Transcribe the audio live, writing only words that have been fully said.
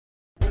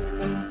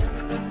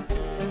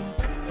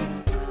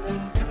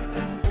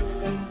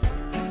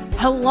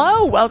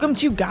Hello, welcome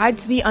to Guide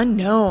to the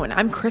Unknown.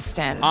 I'm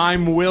Kristen.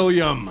 I'm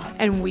William.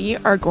 And we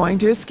are going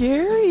to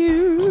scare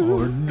you.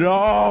 Oh,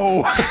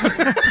 no.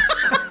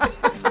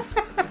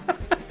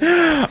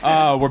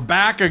 We're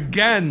back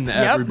again,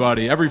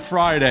 everybody. Every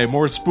Friday,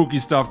 more spooky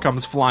stuff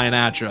comes flying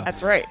at you.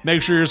 That's right.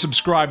 Make sure you're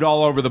subscribed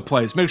all over the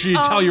place. Make sure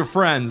you tell your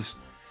friends.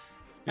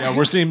 Yeah,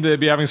 we seem to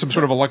be having some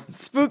sort of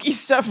spooky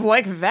stuff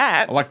like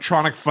that.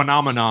 Electronic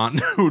phenomenon.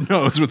 Who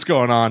knows what's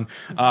going on?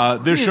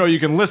 This show, you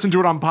can listen to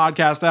it on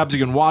podcast apps. You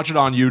can watch it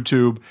on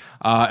YouTube.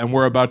 And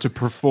we're about to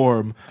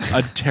perform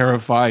a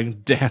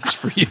terrifying dance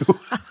for you.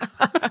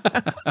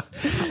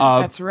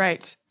 That's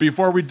right.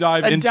 Before we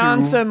dive into... A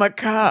danse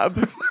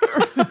macabre.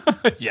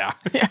 Yeah.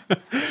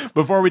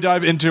 Before we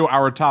dive into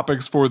our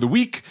topics for the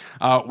week,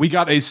 we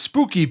got a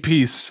spooky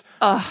piece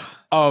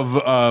of,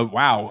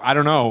 wow, I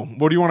don't know.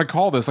 What do you want to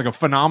call this? Like a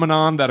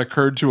phenomenon that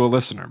occurred to a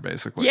listener,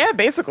 basically. Yeah,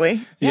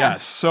 basically. Yeah.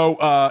 Yes.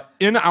 So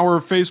in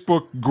our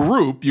Facebook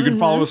group, you can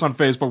follow us on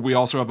Facebook. We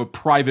also have a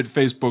private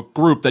Facebook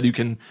group that you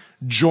can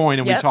join,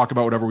 and we talk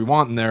about whatever we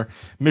want in there.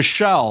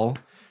 Michelle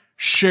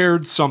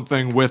shared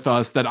something with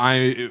us that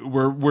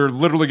we're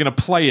literally going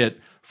to play it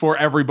for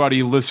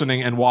everybody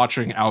listening and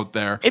watching out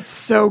there. It's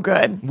so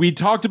good. We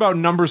talked about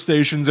number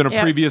stations in a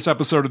previous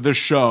episode of this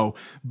show.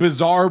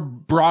 Bizarre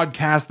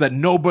broadcast that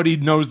nobody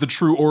knows the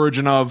true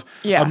origin of.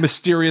 A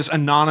mysterious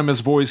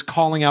anonymous voice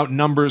calling out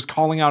numbers,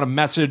 calling out a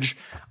message.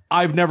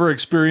 I've never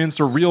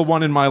experienced a real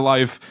one in my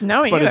life.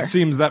 No, but either. It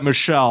seems that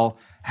Michelle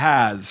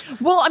has.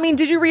 Well, I mean,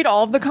 did you read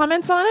all of the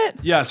comments on it?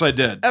 Yes, I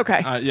did.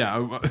 Okay.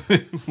 Yeah.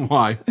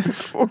 Why?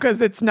 Well,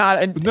 because it's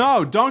not a...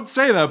 No, don't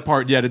say that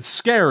part yet. It's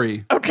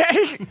scary.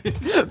 Okay.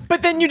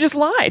 But then you just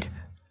lied.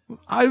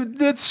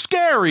 It's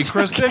scary,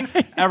 Kristen.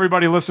 Okay.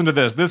 Everybody listen to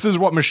this. This is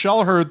what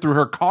Michelle heard through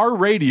her car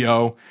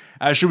radio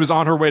as she was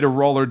on her way to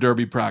roller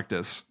derby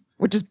practice.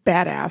 Which is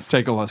badass.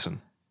 Take a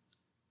listen.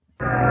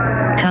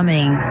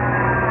 Coming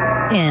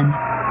in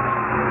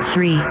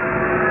 3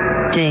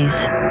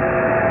 days.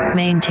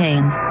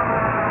 Maintain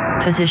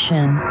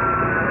position.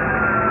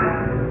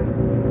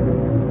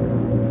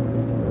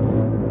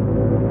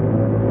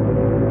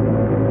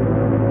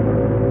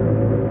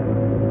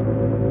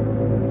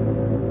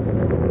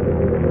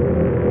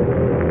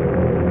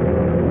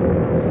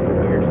 So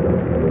weird.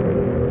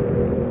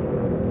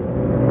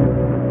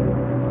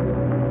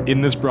 In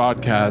this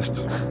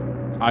broadcast,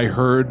 I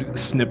heard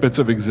snippets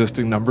of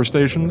existing number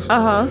stations.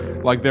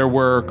 Like there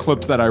were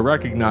clips that I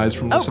recognized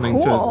from listening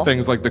to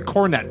things like the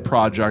Cornet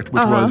Project,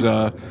 which was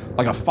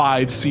like a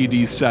 5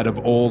 CD set of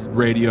old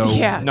radio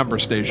number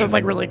stations. It was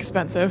like really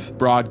expensive.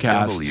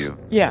 Broadcasts. W.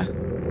 Yeah.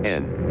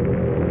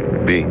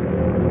 N. B.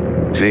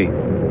 C.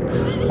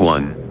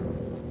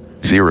 1.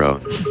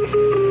 0.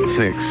 6.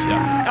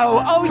 Yeah.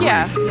 Oh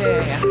yeah.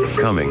 Yeah.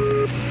 Coming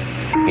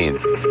in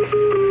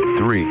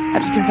 3 I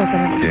have to confess I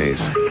didn't listen days.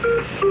 this far.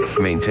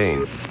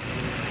 Maintain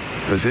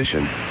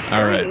position.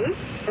 All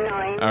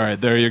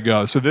right, there you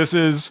go. So this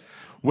is,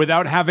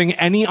 without having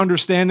any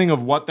understanding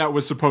of what that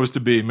was supposed to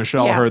be,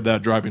 Michelle heard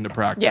that driving to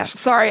practice. Yeah,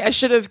 sorry, I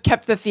should have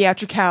kept the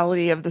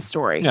theatricality of the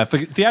story. Yeah,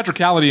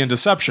 theatricality and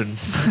deception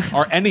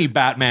are any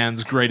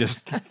Batman's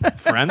greatest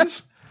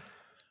friends.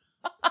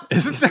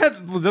 Doesn't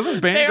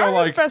Bane They go are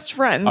like... his best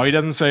friends. Oh, he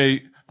doesn't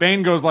say...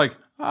 Bane goes like,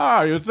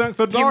 you think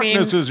the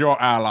darkness is your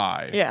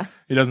ally. Yeah.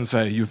 He doesn't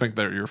say, you think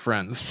they're your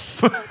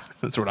friends.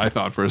 That's what I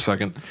thought for a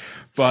second.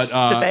 But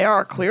they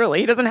are,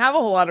 clearly. He doesn't have a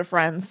whole lot of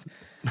friends.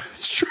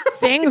 It's true.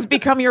 Things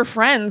become your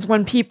friends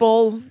when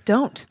people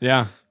don't.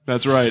 Yeah,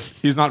 that's right.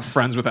 He's not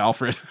friends with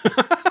Alfred.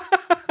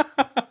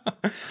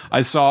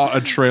 I saw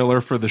a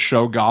trailer for the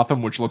show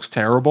Gotham, which looks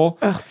terrible.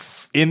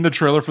 In the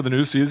trailer for the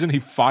new season, he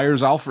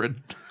fires Alfred.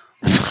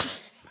 That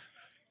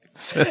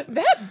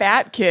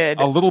Bat kid.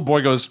 A little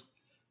boy goes,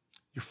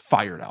 "You're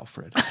fired,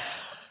 Alfred."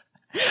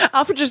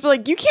 Alfred just be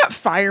like, you can't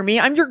fire me.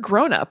 I'm your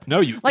grown-up. No,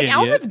 you like idiot.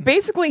 Alfred's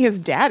basically his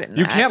dad in that.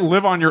 You can't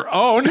live on your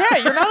own. Yeah,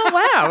 you're not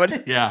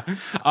allowed.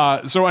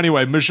 Yeah. So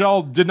anyway,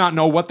 Michelle did not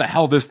know what the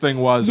hell this thing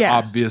was,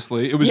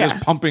 obviously. It was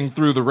just pumping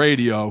through the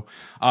radio.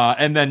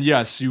 And then,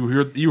 yes, you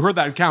heard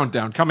that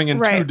countdown coming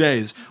in 2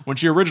 days. When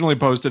she originally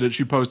posted it,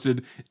 she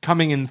posted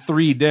coming in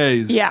 3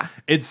 days. Yeah.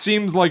 It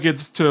seems like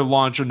it's to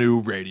launch a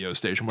new radio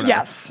station,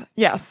 whatever.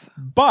 Yes.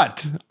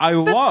 But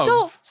That's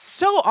still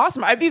so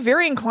awesome. I'd be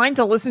very inclined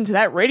to listen to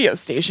that radio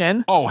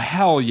station. Oh,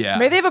 hell yeah.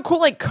 Maybe they have a cool,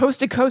 like,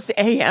 coast-to-coast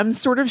AM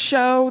sort of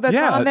show that's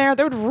on there.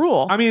 That would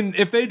rule. I mean,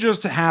 if they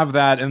just have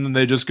that and then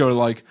they just go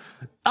like,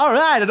 all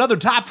right, another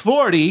top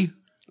 40,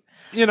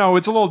 you know,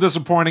 it's a little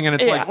disappointing. And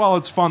it's like, well,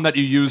 it's fun that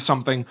you use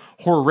something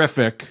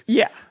horrific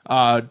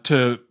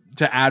to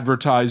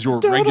advertise your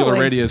regular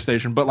radio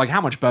station. But like,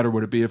 how much better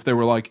would it be if they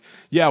were like,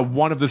 yeah,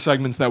 one of the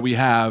segments that we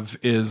have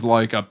is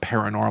like a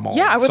paranormal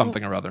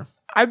something or other.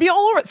 I'd be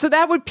all over it. So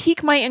that would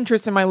pique my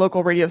interest in my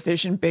local radio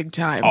station big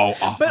time. Oh,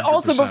 but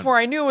also 100%. before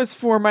I knew it was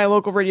for my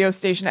local radio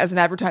station as an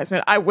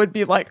advertisement, I would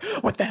be like,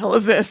 what the hell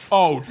is this?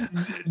 Oh,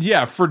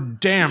 yeah, for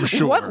damn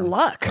sure. What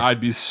luck. I'd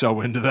be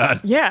so into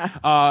that.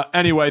 Yeah.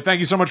 Anyway, thank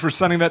you so much for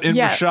sending that in,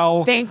 Yeah,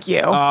 Michelle. thank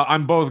you.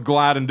 I'm both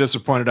glad and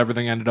disappointed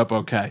everything ended up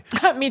okay.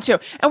 Me too.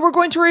 And we're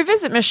going to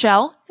revisit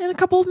Michelle in a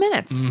couple of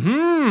minutes.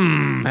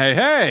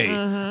 Hey.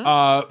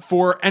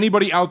 For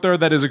anybody out there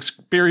that is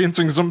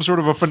experiencing some sort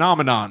of a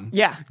phenomenon,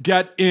 Yeah.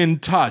 get in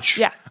touch.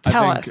 Yeah,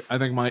 tell us. I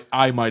think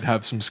I might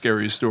have some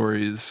scary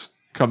stories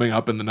coming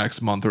up in the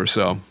next month or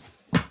so.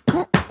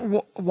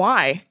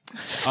 Why?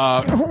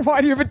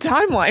 Why do you have a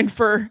timeline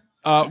for...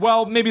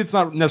 Well, maybe it's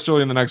not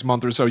necessarily in the next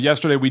month or so.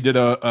 Yesterday, we did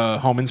a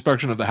home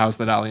inspection of the house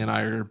that Allie and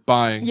I are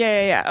buying.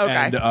 Yeah.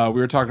 Okay. And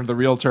we were talking to the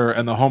realtor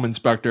and the home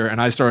inspector, and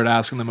I started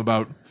asking them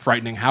about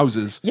frightening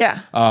houses. Yeah.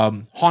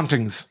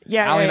 Hauntings.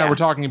 Yeah, Allie and I yeah. were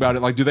talking about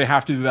it. Like, do they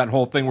have to do that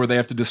whole thing where they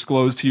have to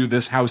disclose to you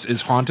this house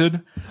is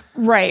haunted?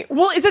 Right.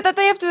 Well, is it that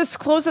they have to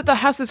disclose that the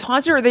house is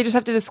haunted, or they just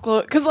have to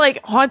disclose? Because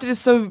like haunted is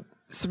so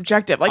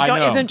subjective. Like, I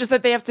know. isn't it just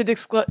that they have to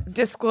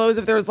disclose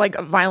if there was like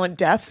a violent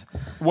death?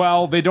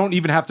 Well, they don't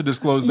even have to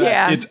disclose that.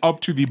 Yeah. It's up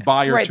to the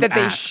buyer Right. to That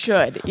they ask.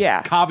 should.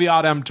 Yeah.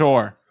 Caveat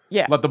emptor.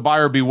 Yeah. Let the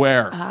buyer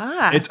beware.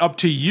 Ah. It's up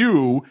to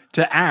you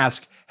to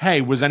ask,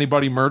 hey, was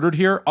anybody murdered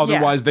here?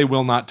 Otherwise, they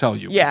will not tell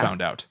you. Yeah. We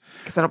found out.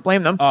 Because I don't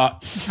blame them.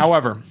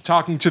 However,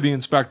 talking to the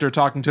inspector,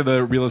 talking to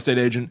the real estate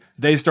agent,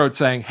 they start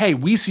saying, hey,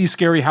 we see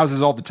scary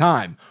houses all the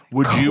time.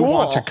 Would you Cool.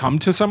 want to come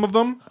to some of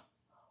them?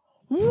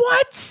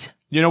 What?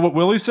 You know what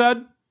Willie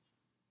said?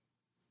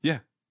 Yeah.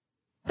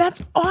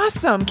 That's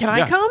awesome. Can I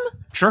Yeah. come?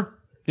 Sure.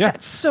 Yeah.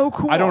 That's so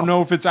cool. I don't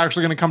know if it's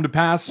actually going to come to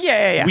pass.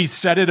 Yeah. We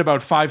said it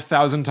about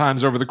 5,000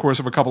 times over the course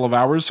of a couple of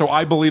hours, so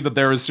I believe that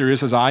they're as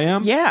serious as I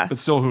am. Yeah. But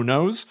still, who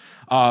knows?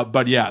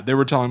 But yeah, they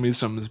were telling me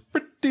some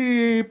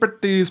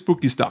pretty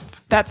spooky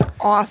stuff. That's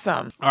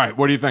awesome. All right,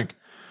 what do you think?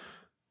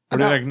 What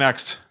do you think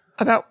next?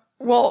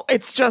 Well,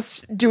 it's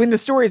just doing the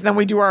stories, and then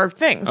we do our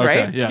things,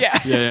 Okay, right?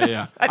 yes.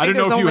 Yeah. I I think didn't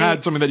know there's if you only-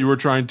 had something that you were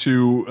trying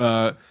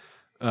to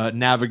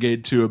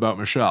navigate to about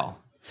Michelle.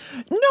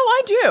 No,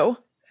 I do.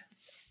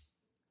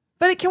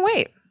 But it can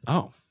wait.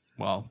 Oh,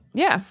 well.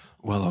 Yeah.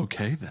 Well,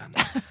 okay then.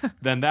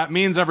 Then that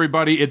means,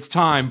 everybody, it's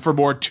time for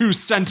more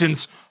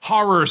two-sentence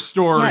horror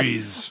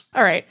stories.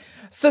 All right.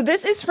 So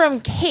this is from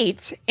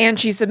Kate, and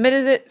she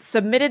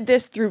submitted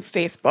this through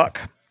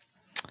Facebook.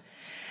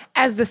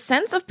 As the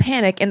sense of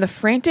panic in the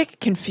frantic,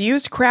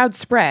 confused crowd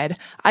spread,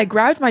 I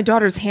grabbed my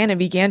daughter's hand and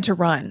began to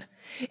run.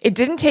 It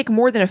didn't take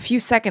more than a few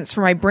seconds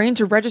for my brain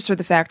to register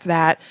the fact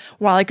that,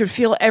 while I could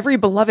feel every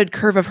beloved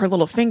curve of her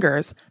little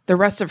fingers, the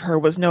rest of her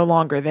was no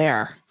longer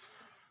there.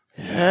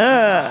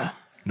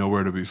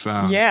 Nowhere to be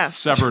found. Yeah.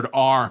 Severed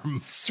arm.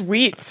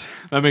 Sweet.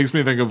 That makes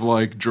me think of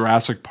like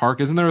Jurassic Park.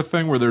 Isn't there a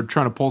thing where they're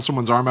trying to pull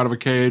someone's arm out of a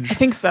cage? I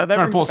think so. That Trying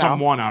to rings pull a bell.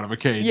 someone out of a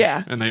cage.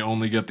 Yeah. And they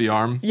only get the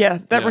arm. Yeah,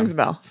 that rings a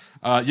bell.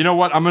 You know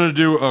what? I'm going to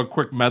do a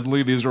quick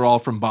medley. These are all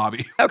from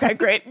Bobby. Okay,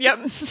 great. Yep.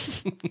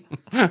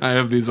 I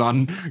have these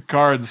on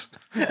cards.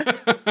 All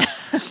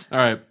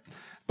right.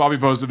 Bobby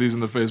posted these in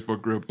the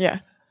Facebook group. Yeah.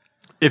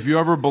 If you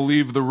ever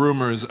believe the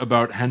rumors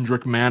about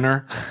Hendrick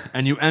Manor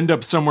and you end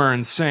up somewhere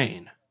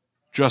insane,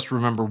 just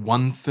remember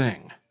one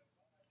thing.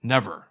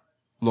 Never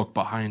look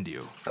behind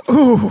you.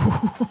 Ooh.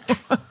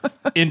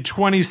 In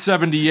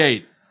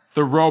 2078,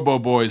 the Robo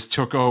Boys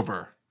took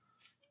over.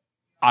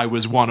 I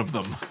was one of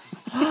them.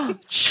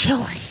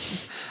 Chilling.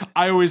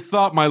 I always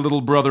thought my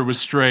little brother was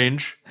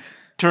strange.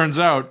 Turns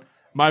out,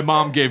 my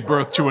mom gave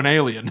birth to an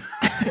alien.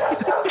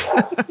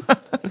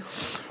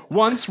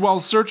 Once, while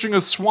searching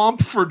a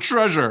swamp for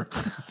treasure,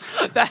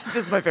 This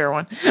is my favorite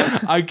one.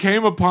 I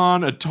came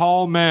upon a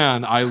tall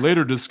man I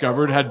later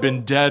discovered had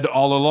been dead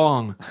all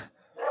along.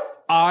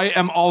 I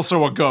am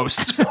also a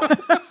ghost.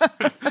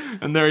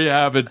 And there you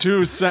have it.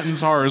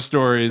 2-sentence horror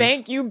stories.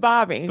 Thank you,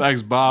 Bobby.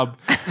 Thanks, Bob.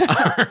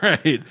 All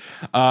right.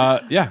 Yeah,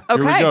 here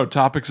we Okay. go.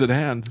 Topics at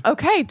hand.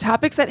 Okay,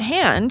 topics at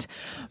hand.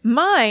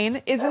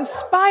 Mine is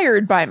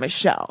inspired by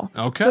Michelle.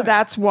 Okay. So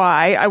that's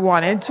why I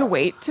wanted to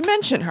wait to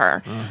mention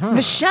her.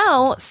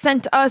 Michelle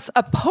sent us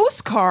a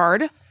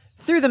postcard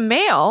through the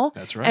mail.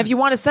 That's right. And if you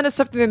want to send us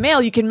stuff through the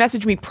mail, you can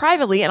message me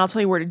privately and I'll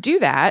tell you where to do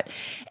that.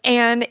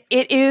 And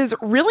it is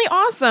really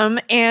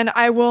awesome. And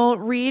I will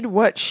read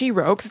what she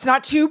wrote 'cause it's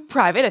not too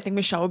private. I think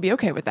Michelle will be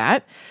okay with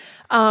that.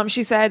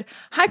 She said,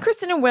 "Hi,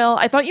 Kristen and Will.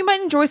 I thought you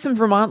might enjoy some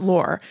Vermont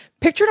lore.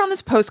 Pictured on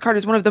this postcard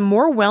is one of the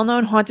more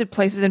well-known haunted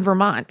places in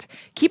Vermont.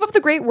 Keep up the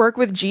great work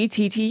with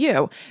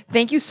GTTU.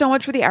 Thank you so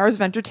much for the hours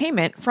of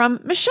entertainment," from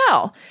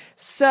Michelle.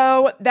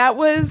 So that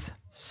was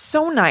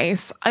so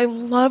nice. I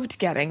loved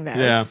getting this.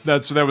 Yeah,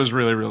 that was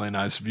really, really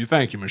nice of you.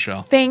 Thank you,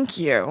 Michelle. Thank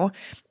you.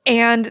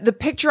 And the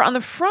picture on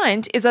the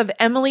front is of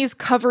Emily's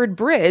covered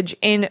bridge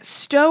in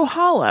Stowe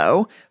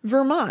Hollow,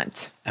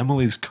 Vermont.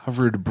 Emily's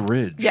covered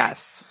bridge.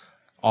 Yes.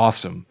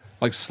 Awesome.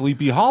 Like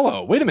Sleepy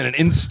Hollow. Wait a minute.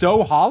 In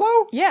Stowe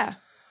Hollow? Yeah.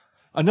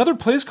 Another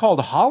place called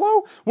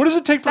Hollow? What does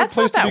it take for That's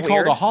a place not to be that called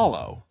weird. a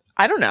hollow?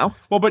 I don't know.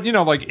 Well, but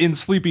like in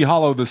Sleepy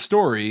Hollow, the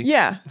story,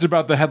 Yeah. it's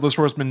about the Headless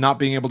Horseman not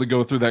being able to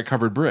go through that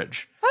covered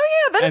bridge. Oh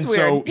yeah, that is weird.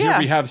 And so yeah. here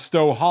we have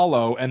Stowe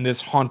Hollow and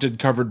this haunted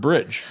covered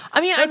bridge. I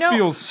mean, that I know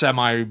feels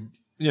semi,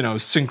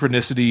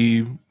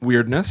 synchronicity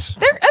weirdness.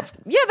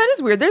 That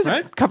is weird. There's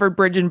Right? a covered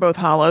bridge in both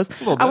hollows.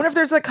 little I bit. wonder if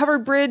there's a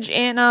covered bridge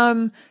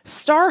in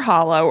Star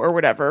Hollow or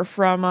whatever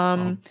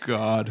from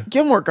God.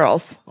 Gilmore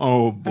Girls.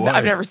 Oh, boy.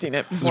 I've never seen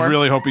it I before. was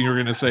really hoping you were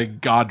going to say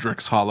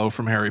Godric's Hollow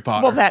from Harry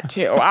Potter. Well, that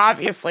too,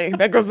 obviously.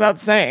 That goes without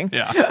saying.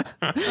 Yeah.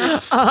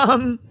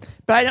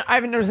 But I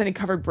haven't noticed any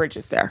covered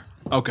bridges there.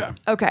 Okay.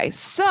 Okay,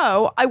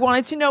 so I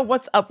wanted to know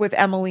what's up with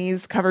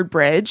Emily's covered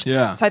bridge.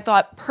 Yeah. So I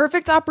thought,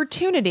 perfect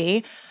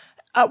opportunity.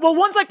 Well,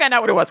 once I found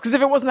out what it was, because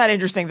if it wasn't that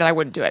interesting, then I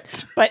wouldn't do it.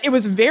 But it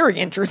was very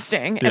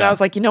interesting. And Yeah. I was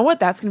like, you know what?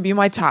 That's going to be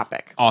my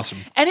topic. Awesome.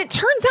 And it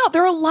turns out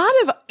there are a lot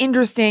of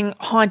interesting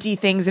haunty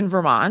things in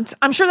Vermont.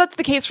 I'm sure that's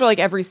the case for like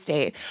every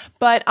state.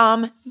 But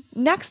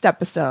next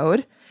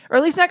episode, or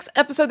at least next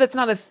episode that's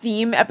not a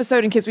theme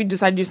episode in case we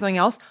decide to do something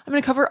else, I'm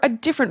going to cover a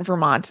different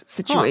Vermont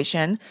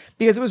situation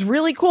because it was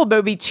really cool, but it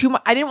would be too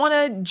much. I didn't want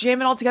to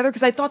jam it all together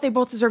because I thought they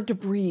both deserved to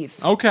breathe.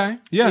 Okay.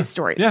 Yeah. These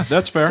stories. Yeah,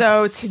 that's fair.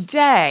 So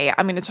today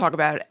I'm going to talk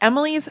about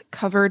Emily's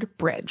covered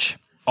bridge.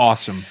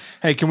 Awesome.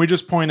 Hey, can we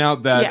just point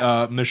out that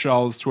Yeah.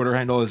 Michelle's Twitter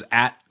handle is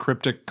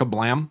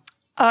 @CrypticKablam?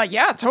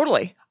 Yeah,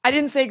 totally. I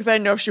didn't say because I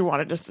didn't know if she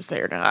wanted us to say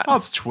it or not. Well,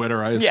 it's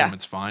Twitter. I assume Yeah.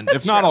 it's fine.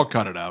 That's If not, true. I'll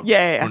cut it out.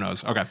 Yeah. Who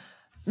knows? Okay.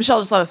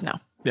 Michelle, just let us know.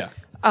 Yeah.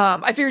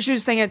 I figured she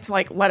was saying it to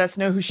like let us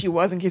know who she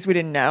was in case we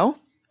didn't know.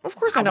 Of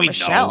course I know We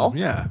Michelle. know.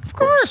 Yeah. Of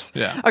course.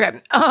 Yeah.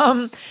 Okay.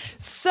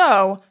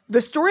 So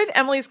the story of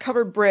Emily's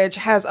covered bridge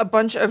has a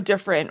bunch of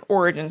different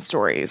origin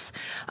stories.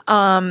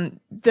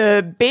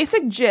 The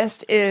basic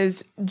gist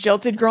is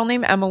jilted girl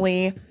named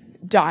Emily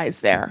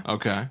dies there.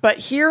 Okay. But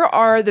here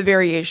are the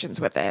variations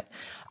with it.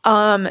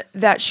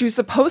 That she was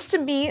supposed to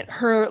meet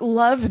her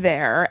love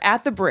there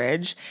at the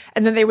bridge,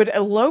 and then they would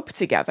elope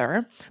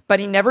together, but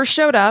he never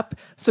showed up,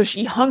 so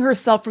she hung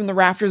herself from the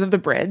rafters of the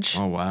bridge.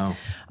 Oh, wow.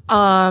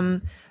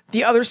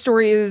 The other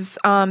story is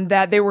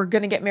that they were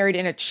going to get married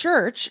in a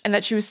church, and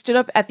that she was stood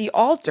up at the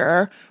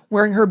altar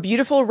wearing her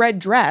beautiful red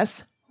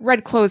dress.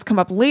 Red clothes come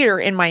up later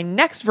in my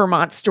next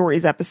Vermont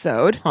Stories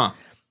episode. Huh.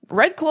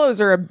 Red clothes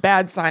are a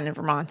bad sign in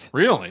Vermont.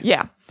 Really?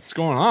 Yeah. What's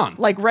going on?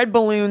 Like red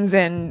balloons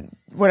and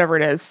whatever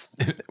it is.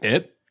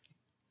 It?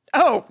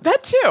 Oh,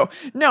 that too.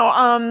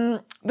 No,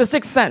 The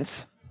Sixth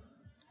Sense.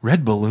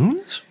 Red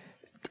balloons?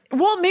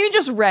 Well, maybe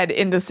just red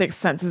in The Sixth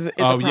Sense is a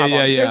problem.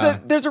 yeah.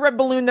 There's a red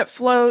balloon that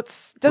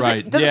floats. Does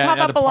it pop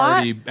up a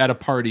lot? At a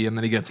party, and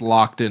then he gets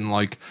locked in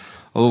like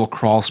a little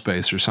crawl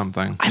space or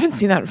something. I haven't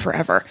seen that in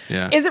forever.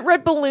 Yeah. Is it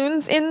red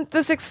balloons in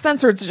The Sixth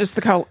Sense, or is it just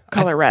the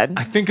color red?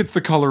 I think it's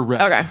the color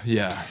red. Okay.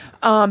 Yeah.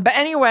 But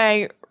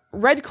anyway,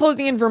 red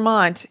clothing in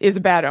Vermont is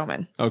a bad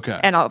omen. Okay.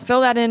 And I'll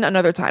fill that in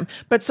another time.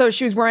 But so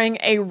she was wearing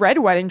a red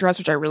wedding dress,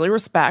 which I really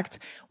respect,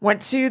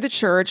 went to the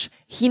church.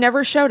 He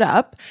never showed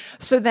up.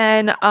 So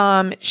then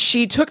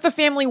she took the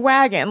family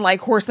wagon,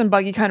 like horse and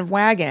buggy kind of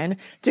wagon,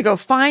 to go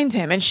find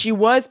him. And she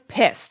was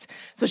pissed.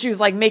 So she was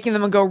like making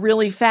them go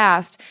really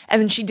fast.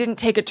 And then she didn't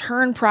take a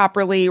turn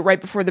properly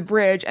right before the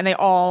bridge. And they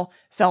all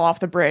fell off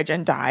the bridge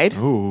and died.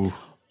 Ooh.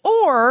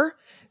 Or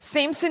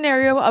same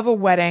scenario of a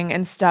wedding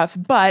and stuff,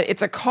 but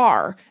it's a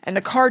car and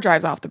the car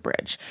drives off the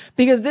bridge,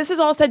 because this is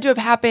all said to have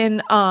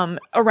happened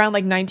around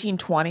like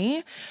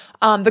 1920.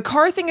 The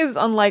car thing is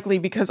unlikely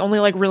because only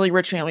like really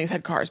rich families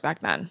had cars back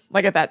then,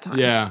 like at that time.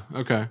 Yeah.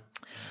 Okay.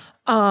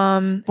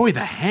 Boy,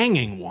 the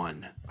hanging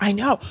one. I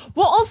know.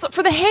 Well, also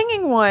for the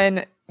hanging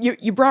one,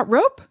 you brought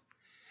rope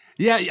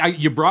Yeah,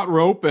 you brought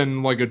rope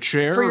and like a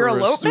chair for your or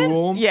elopement? a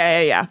stool.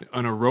 Yeah.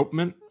 An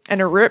elopement. An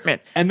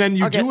elopement. And then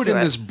you I'll do get it to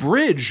in this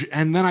bridge,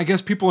 and then I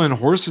guess people in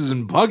horses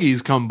and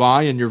buggies come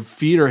by, and your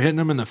feet are hitting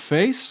them in the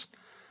face.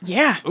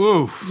 Yeah.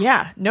 Ooh.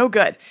 Yeah, no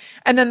good.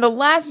 And then the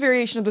last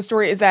variation of the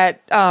story is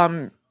that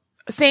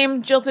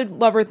same jilted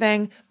lover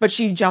thing, but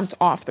she jumped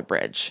off the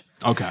bridge.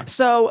 Okay.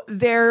 So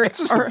there This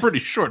is are a pretty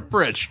short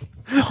bridge.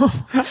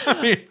 I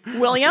mean,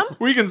 William.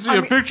 we can see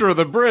a picture of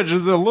the bridge.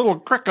 There's a little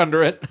crick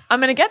under it. I'm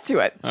going to get to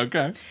it.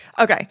 Okay.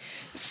 Okay.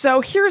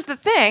 So here's the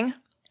thing.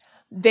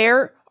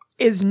 There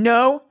is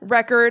no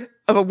record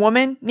of a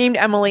woman named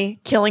Emily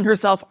killing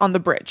herself on the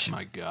bridge.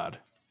 My God.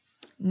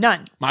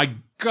 None. My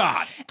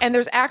God. And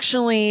there's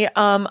actually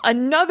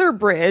another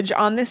bridge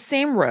on this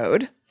same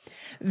road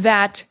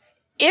that,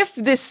 if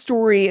this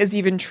story is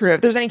even true,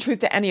 if there's any truth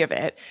to any of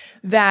it,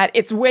 that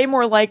it's way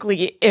more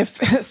likely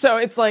so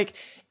it's like,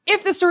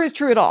 if the story is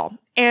true at all,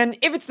 and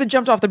if it's the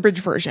jumped off the bridge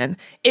version,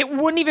 it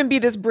wouldn't even be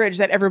this bridge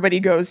that everybody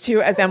goes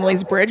to as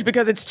Emily's bridge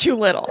because it's too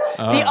little.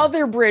 The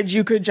other bridge,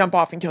 you could jump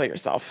off and kill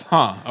yourself.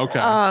 Huh. Okay.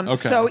 Okay.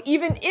 So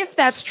even if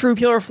that's true,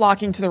 people are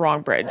flocking to the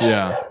wrong bridge.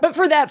 Yeah. But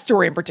for that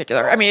story in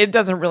particular, I mean, it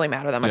doesn't really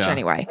matter that much Yeah.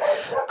 anyway.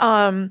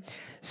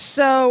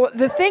 So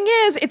the thing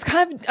is, it's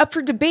kind of up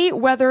for debate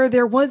whether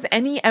there was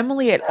any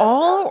Emily at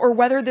all, or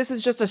whether this is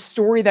just a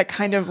story that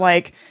kind of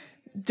like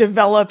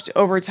developed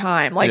over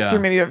time, like Yeah. through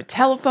maybe a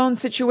telephone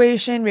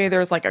situation. Maybe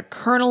there's like a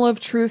kernel of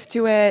truth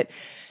to it.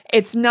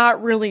 It's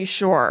not really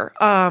sure.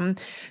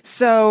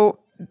 So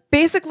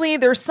basically,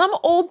 there's some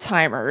old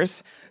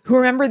timers who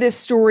remember this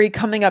story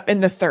coming up in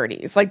the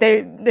 30s. Like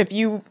if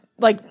you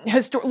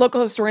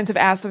local historians have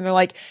asked them, they're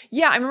like,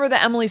 yeah, I remember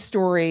the Emily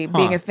story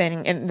being a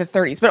thing in the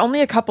 30s, but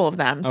only a couple of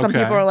them. Some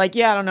people are like,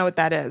 yeah, I don't know what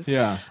that is.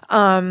 Yeah.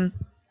 And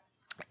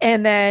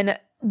then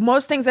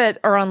most things that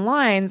are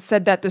online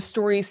said that the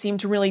story seemed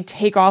to really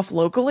take off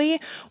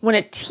locally when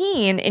a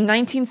teen in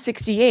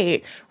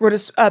 1968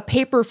 wrote a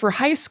paper for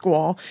high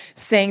school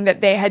saying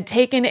that they had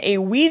taken a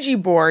Ouija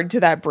board to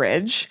that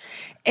bridge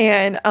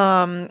and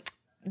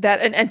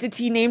that an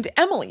entity named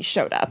Emily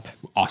showed up.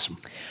 Awesome.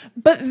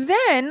 But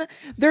then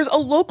there's a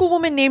local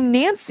woman named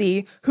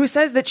Nancy who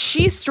says that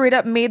she straight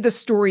up made the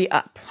story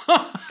up.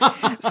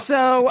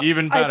 So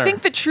even better. I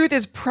think the truth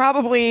is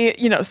probably,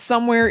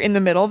 somewhere in the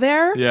middle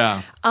there.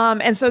 Yeah.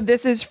 And so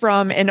this is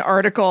from an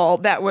article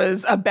that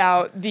was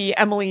about the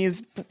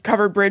Emily's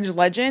covered bridge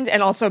legend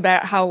and also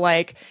about how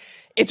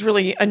it's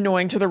really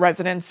annoying to the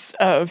residents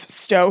of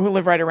Stowe who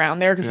live right around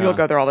there because people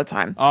go there all the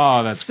time.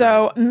 Oh, that's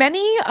so great.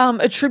 Many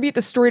attribute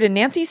the story to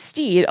Nancy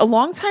Steed, a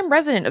longtime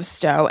resident of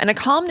Stowe and a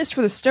columnist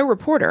for the Stowe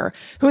Reporter,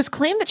 who has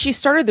claimed that she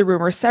started the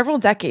rumor several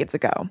decades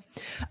ago.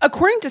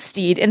 According to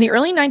Steed, in the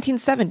early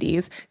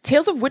 1970s,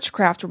 tales of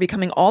witchcraft were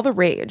becoming all the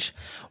rage.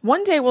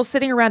 One day, while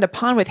sitting around a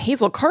pond with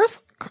Hazel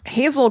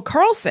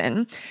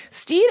Carlson,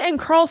 Steed and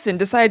Carlson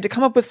decided to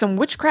come up with some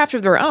witchcraft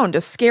of their own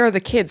to scare the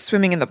kids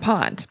swimming in the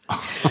pond.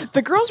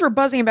 The girls were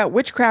buzzing about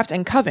witchcraft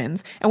and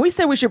covens, and we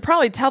said we should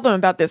probably tell them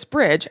about this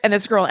bridge and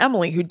this girl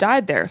Emily who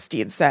died there,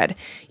 Steed said.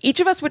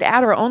 Each of us would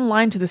add our own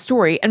line to the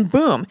story, and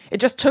boom, it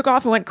just took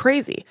off and went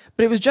crazy.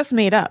 But it was just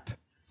made up.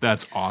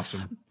 That's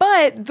awesome.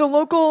 But the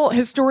local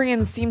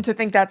historians seem to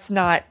think that's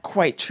not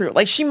quite true.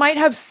 Like she might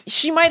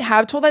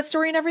have told that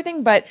story and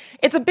everything, but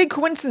it's a big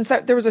coincidence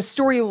that there was a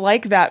story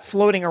like that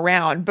floating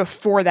around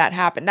before that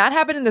happened. That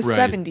happened in the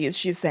 70s,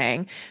 she's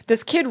saying.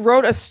 This kid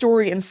wrote a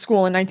story in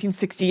school in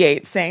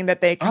 1968 saying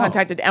that they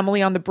contacted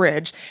Emily on the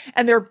bridge,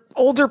 and they're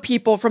older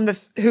people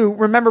who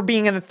remember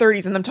being in the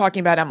 30s and them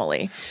talking about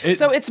Emily.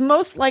 So it's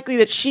most likely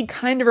that she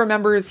kind of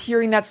remembers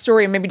hearing that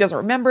story and maybe doesn't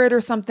remember it or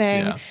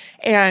something. Yeah.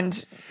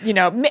 And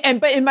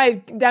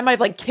that might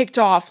have kicked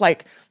off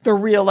the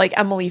real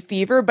Emily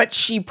fever, but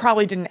she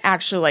probably didn't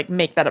actually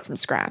make that up from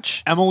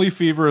scratch. Emily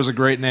Fever is a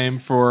great name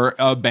for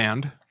a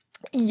band.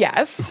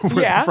 Yes.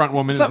 Where yeah. the front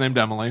woman is named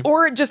Emily.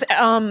 Or just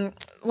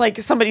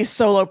somebody's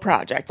solo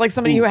project. Like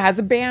somebody who has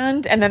a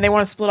band and then they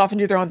want to split off and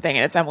do their own thing,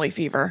 and it's Emily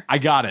Fever. I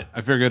got it.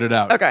 I figured it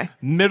out. Okay.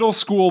 Middle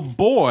school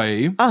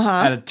boy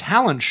at a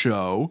talent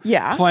show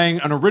playing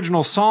an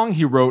original song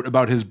he wrote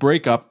about his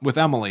breakup with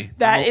Emily.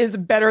 That is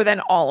better than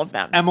all of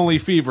them. Emily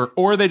Fever.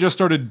 Or they just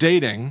started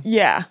dating.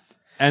 Yeah.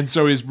 And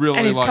so he's really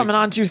and he's coming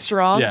on too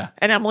strong. Yeah.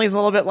 And Emily's a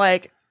little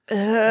bit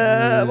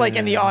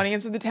in the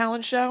audience of the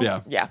talent show.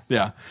 Yeah.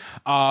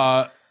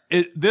 Yeah.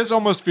 This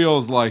almost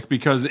feels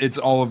because it's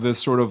all of this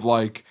sort of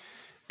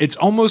it's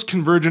almost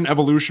convergent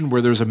evolution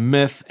where there's a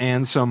myth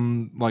and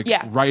some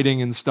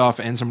writing and stuff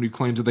and somebody who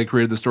claims that they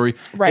created the story.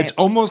 Right. It's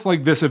almost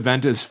like this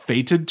event is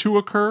fated to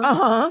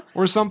occur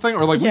or something.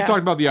 Or we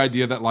talked about the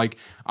idea that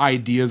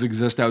ideas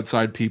exist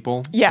outside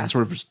people. Yeah. And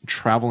sort of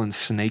travel and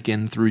snake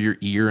in through your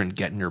ear and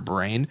get in your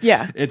brain.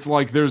 Yeah. It's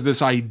there's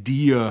this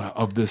idea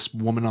of this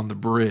woman on the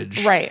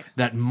bridge. Right.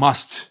 That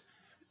must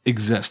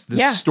exist.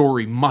 This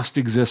story must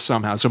exist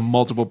somehow. So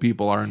multiple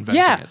people are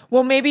inventing it.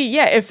 Well, maybe,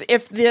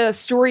 if the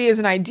story is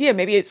an idea,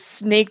 maybe it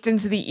snaked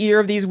into the ear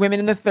of these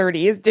women in the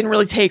 30s, didn't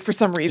really take for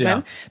some reason.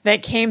 Yeah. Then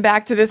it came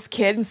back to this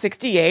kid in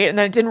 68, and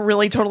then it didn't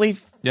really totally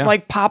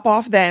pop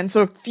off then.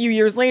 So a few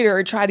years later,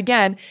 it tried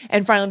again,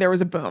 and finally there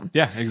was a boom.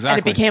 Yeah, exactly. And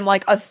it became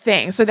a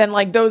thing. So then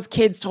those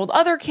kids told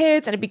other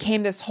kids, and it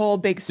became this whole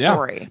big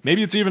story. Yeah.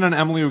 Maybe it's even an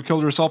Emily who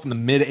killed herself in the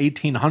mid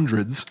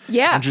 1800s.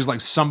 Yeah. And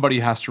she's somebody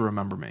has to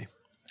remember me.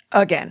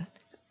 Again,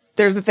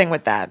 there's a thing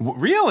with that.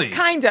 Really?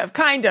 Kind of.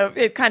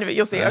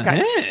 You'll see.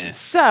 Okay.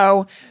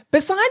 So,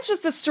 besides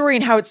just the story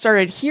and how it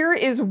started, here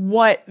is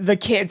what the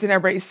kids and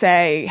everybody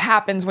say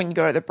happens when you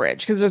go to the bridge.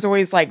 Because there's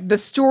always the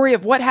story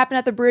of what happened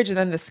at the bridge and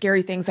then the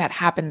scary things that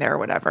happened there or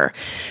whatever.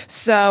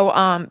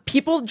 So,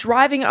 people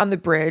driving on the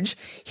bridge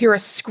hear a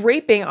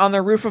scraping on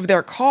the roof of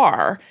their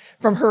car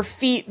from her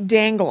feet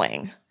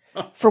dangling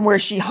from where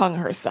she hung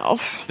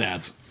herself.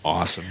 That's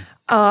awesome.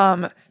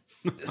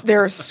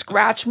 There are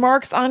scratch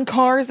marks on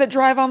cars that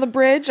drive on the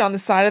bridge, on the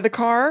side of the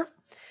car.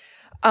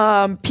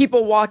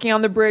 People walking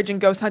on the bridge and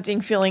ghost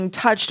hunting feeling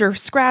touched or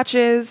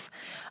scratches.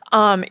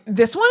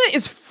 This one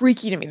is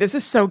freaky to me. This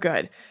is so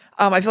good.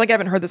 I feel like I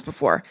haven't heard this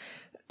before.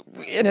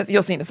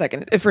 You'll see in a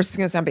second. At first, it's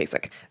going to sound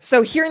basic.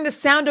 So hearing the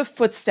sound of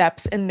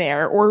footsteps in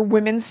there, or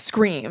women's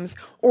screams,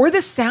 or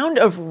the sound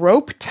of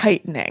rope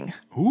tightening.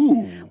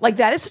 Ooh.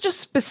 That is such a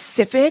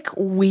specific,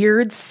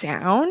 weird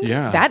sound.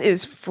 Yeah. That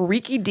is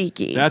freaky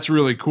deaky. That's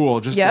really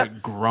cool. Just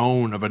that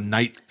groan of a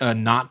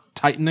knot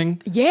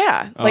tightening.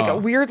 Yeah. A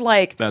weird,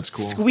 that's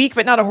cool. squeak,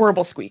 but not a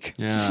horrible squeak.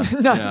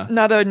 Yeah.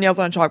 Not a nails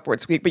on a chalkboard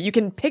squeak, but you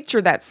can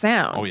picture that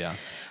sound. Oh, yeah.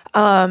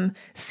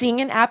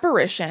 Seeing an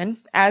apparition,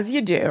 as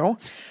you do.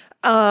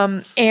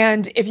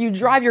 And if you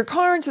drive your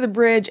car into the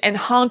bridge and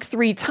honk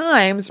 3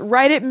 times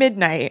right at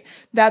midnight,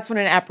 that's when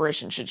an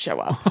apparition should show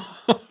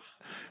up.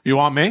 You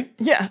want me?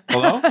 Yeah.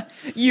 Hello?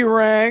 You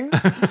rang.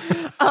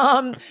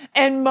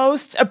 And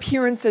most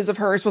appearances of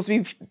her are supposed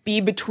to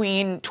be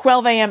between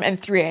 12 a.m. and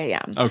 3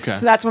 a.m. Okay.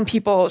 So that's when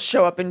people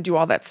show up and do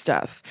all that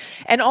stuff.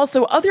 And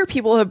also other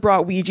people have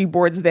brought Ouija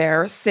boards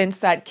there since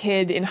that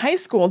kid in high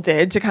school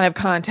did to kind of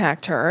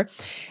contact her.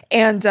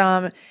 And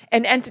an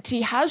entity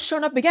has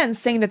shown up again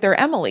saying that they're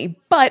Emily,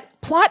 but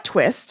plot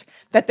twist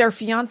that their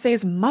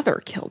fiance's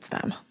mother killed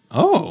them.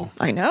 Oh.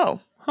 I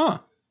know. Huh.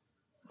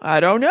 I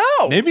don't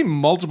know. Maybe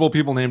multiple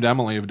people named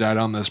Emily have died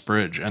on this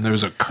bridge, and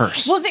there's a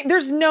curse. Well,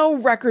 there's no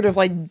record of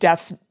like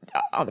deaths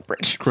on the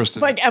bridge,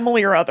 Kristen. like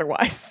Emily or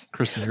otherwise.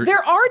 Kristen,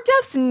 there are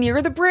deaths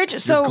near the bridge,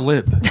 so you're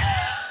glib.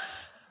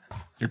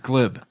 You're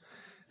glib.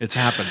 It's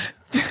happened.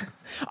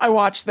 I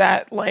watched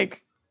that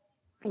like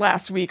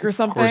last week or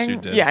something. Of course you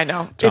did. Yeah, I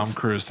know. Tom It's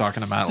Cruise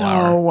talking to Matt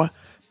Lauer. So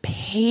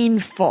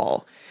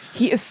painful.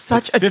 He is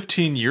such like a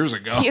 15 years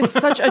ago. he is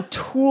such a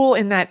tool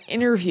in that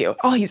interview.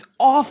 Oh, he's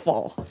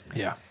awful.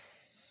 Yeah.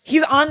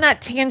 He's on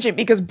that tangent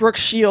because Brooke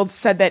Shields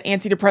said that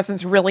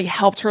antidepressants really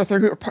helped her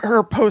through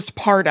her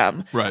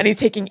postpartum. Right. And he's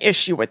taking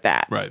issue with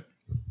that. Right.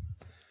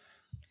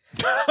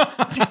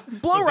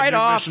 Blow right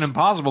off. Mission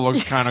Impossible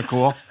looks kind of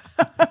cool.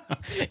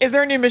 Is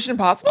there a new Mission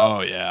Impossible?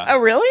 Oh, yeah. Oh,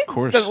 really? Of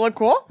course. Does it look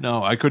cool?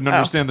 No, I couldn't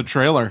understand the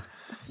trailer.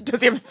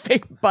 Does he have a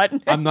fake butt?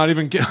 I'm not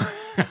even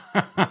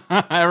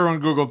Everyone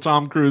Google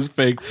Tom Cruise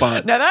fake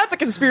butt. Now that's a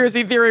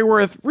conspiracy theory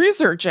worth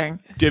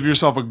researching. Give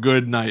yourself a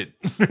good night.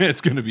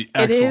 It's going to be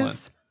excellent. It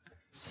is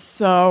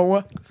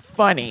so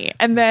funny.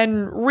 And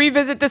then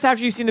revisit this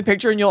after you've seen the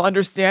picture and you'll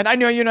understand. I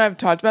know you and I have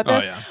talked about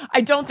this. Oh, yeah.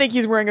 I don't think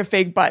he's wearing a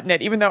fake butt in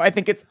it, even though I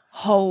think it's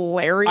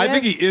hilarious. I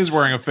think he is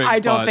wearing a fake butt. I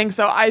don't think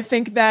so. I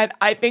think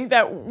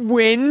that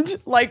wind,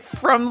 like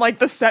from like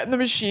the set in the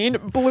machine,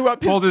 blew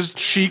up Pulled his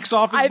cheeks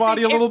off his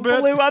body a little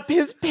bit. Blew up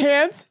his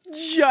pants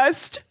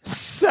just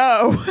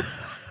so.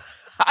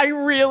 I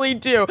really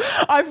do.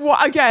 I've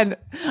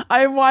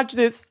watched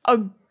this a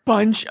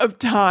bunch of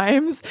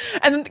times,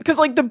 and because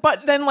like the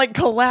butt then like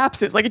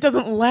collapses, like it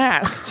doesn't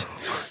last.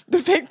 The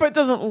fake butt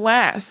doesn't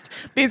last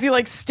because he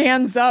like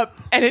stands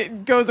up and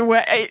it goes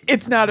away.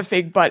 It's not a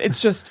fake butt.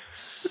 It's just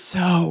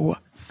so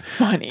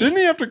funny. Didn't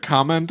he have to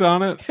comment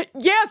on it?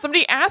 Yeah,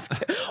 somebody asked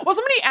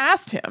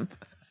him.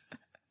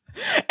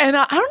 And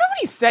I don't know what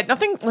he said.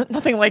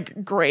 Nothing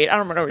like great. I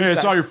don't remember what he Hey, I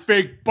said. saw your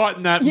fake butt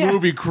in that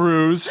movie,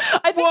 Cruise.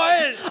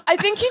 I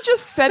think he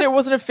just said it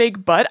wasn't a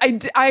fake butt.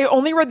 I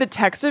only read the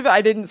text of it.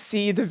 I didn't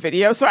see the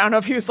video. So I don't know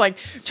if he was like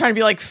trying to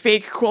be like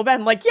fake cool bad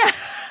and like, yeah,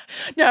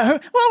 no, well,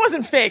 it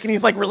wasn't fake. And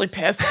he's like really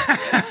pissed.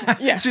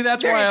 Yeah. See,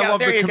 that's why I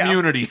love the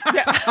community.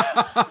 Yeah.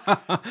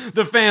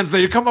 The fans,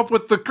 they come up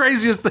with the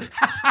craziest thing.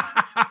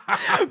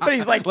 But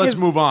he's like, let's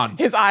move on.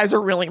 His eyes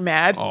are really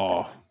mad.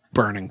 Oh,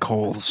 burning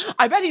coals.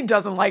 I bet he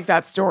doesn't like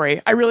that story.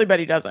 I really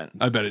bet he doesn't.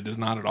 I bet he does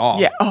not at all.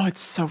 Yeah. Oh,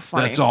 it's so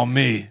funny. That's all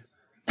me.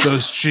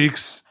 Those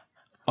cheeks,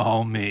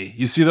 all me.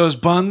 You see those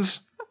buns?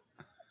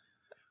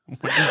 When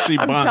you see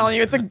buns, I'm telling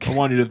you, I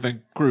want you to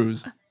think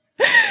Cruise.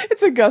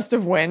 It's a gust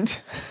of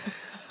wind.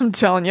 I'm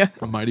telling you.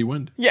 A mighty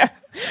wind. Yeah.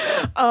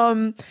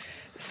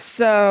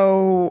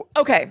 So,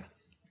 okay.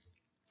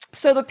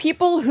 So the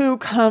people who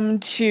come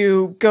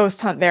to ghost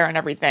hunt there and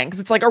everything, because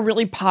it's like a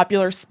really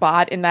popular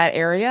spot in that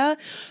area,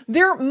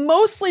 they're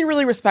mostly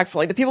really respectful.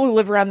 Like the people who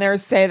live around there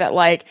say that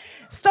like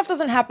stuff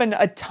doesn't happen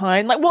a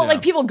ton. Like, well,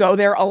 like people go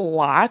there a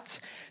lot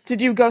to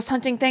do ghost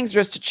hunting things,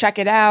 just to check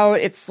it out.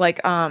 It's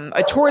like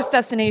a tourist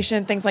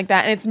destination, things like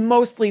that. And it's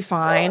mostly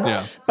fine.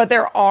 Yeah. But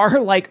there are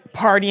like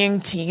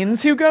partying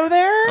teens who go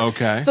there.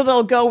 Okay. So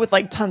they'll go with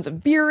like tons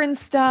of beer and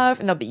stuff,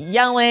 and they'll be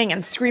yelling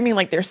and screaming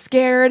like they're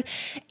scared.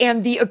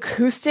 And the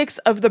acoustics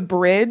of the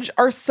bridge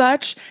are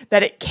such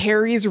that it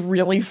carries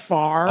really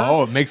far.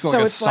 Oh, it makes it So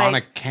like a it's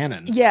sonic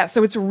cannon. Yeah,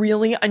 so it's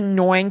really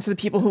annoying to the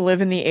people who live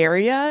in the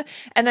area.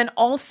 And then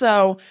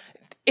also,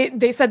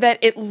 they said that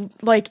it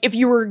like if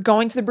you were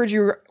going to the bridge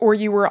or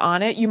you were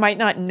on it, you might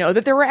not know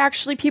that there were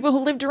actually people who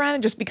lived around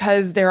it just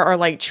because there are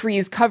like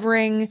trees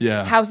covering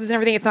houses and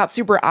everything. It's not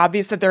super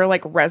obvious that there are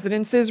like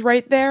residences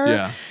right there.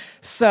 Yeah.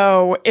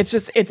 So it's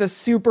a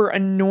super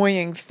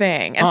annoying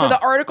thing. And so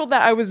the article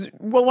that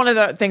one of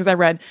the things I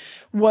read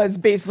was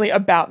basically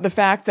about the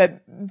fact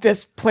that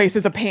this place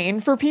is a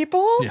pain for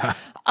people. Yeah.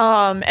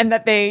 And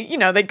that they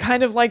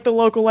kind of like the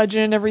local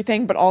legend and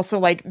everything, but also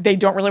like they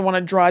don't really want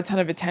to draw a ton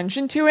of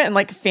attention to it and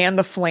like fan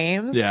the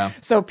flames. Yeah.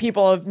 So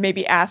people have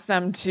maybe asked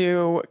them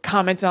to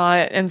comment on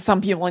it, and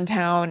some people in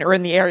town or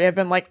in the area have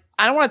been like,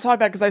 I don't want to talk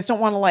about it because I just don't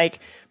want to like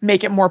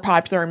make it more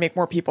popular and make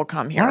more people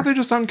come here. Why don't they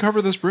just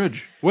uncover this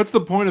bridge? What's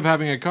the point of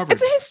having it covered?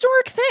 It's a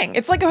historic thing.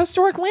 It's like a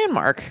historic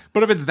landmark.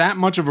 But if it's that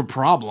much of a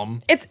problem,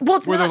 it's where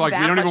not they're like,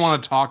 that we don't much. even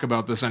want to talk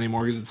about this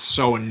anymore because it's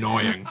so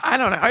annoying. I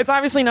don't know. It's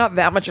obviously not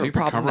that much of a Take the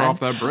problem. cover off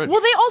that bridge.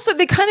 Well,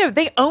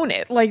 they own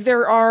it. Like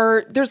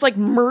there's like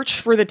merch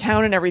for the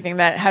town and everything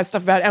that has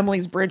stuff about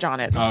Emily's Bridge on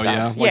it. And Oh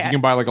stuff. yeah, like you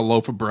can buy like a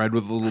loaf of bread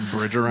with a little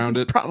bridge around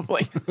it.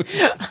 Probably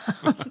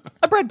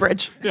a bread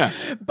bridge. Yeah.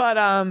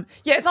 But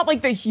Yeah, it's not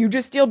like the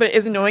hugest deal, but it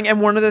is annoying.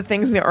 And one of the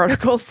things in the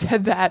article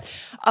said that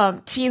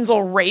teens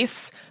will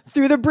race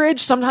through the bridge,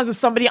 sometimes with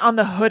somebody on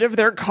the hood of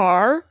their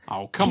car.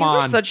 Oh, come Teens on.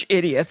 are such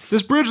idiots.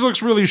 This bridge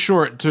looks really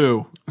short,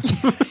 too.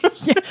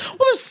 Yeah,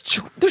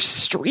 well, there's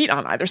street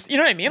on either. You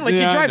know what I mean? Like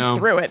Yeah, you I drive know.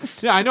 through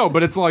it. Yeah, I know,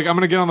 but it's like, I'm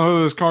going to get on the hood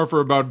of this car for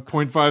about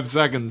 0.5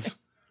 seconds.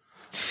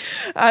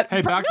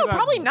 Hey, back to that.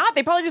 Probably not.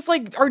 They probably just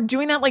like are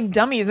doing that like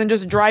dummies and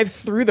just drive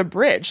through the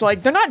bridge.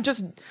 Like they're not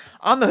just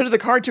on the hood of the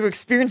car to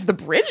experience the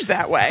bridge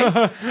that way.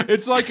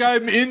 It's like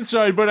I'm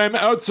inside, but I'm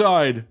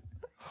outside.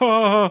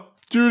 Do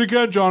it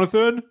again,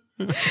 Jonathan.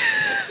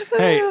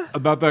 Hey,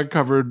 about that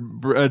covered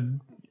bread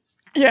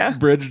Yeah,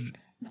 bridge.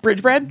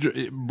 bridge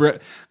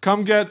bread.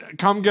 Come get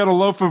a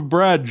loaf of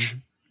bread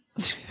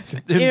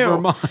in Ew,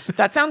 Vermont.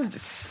 that sounds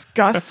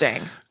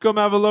disgusting. Come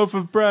have a loaf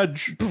of bread.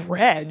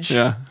 Bread.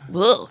 Yeah.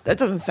 Ugh, that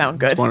doesn't sound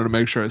good. Wanted to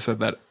make sure I said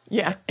that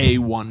Yeah.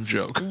 A1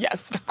 joke.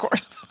 Yes, of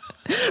course.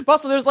 But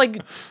also, there's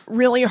like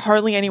really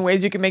hardly any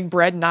ways you can make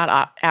bread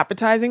not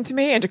appetizing to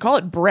me, and to call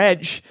it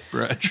bread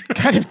Bread.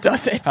 kind of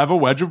does it. Have a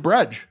wedge of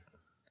bread.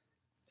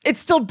 It's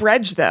still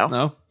bread though.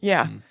 No?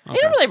 Yeah. You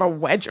don't really have a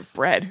wedge of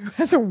bread. Who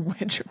has a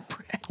wedge of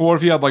bread? Well, what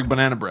if you had like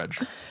banana bread?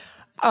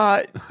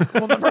 Well,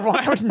 number one,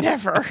 I would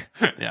never.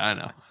 Yeah, I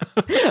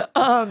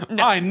know.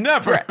 No. I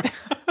never.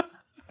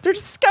 They're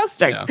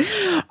disgusting. Yeah.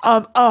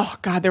 Oh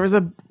God, there was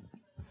a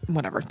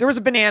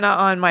banana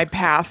on my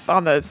path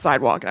on the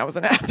sidewalk, and I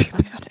wasn't happy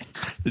about it.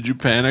 Did you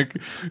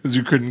panic because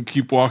you couldn't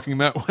keep walking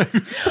that way?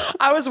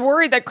 I was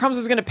worried that Crumbs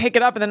was going to pick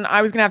it up, and then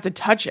I was going to have to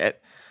touch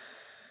it.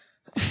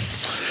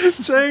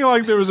 Saying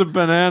like there was a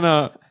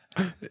banana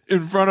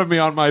in front of me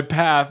on my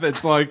path,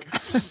 it's like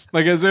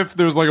as if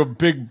there's like a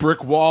big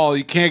brick wall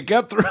you can't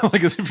get through,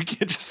 like as if you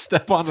can't just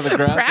step onto the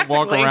grass and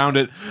walk Practically. around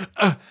it,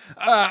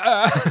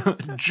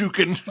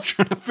 juking,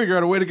 trying to figure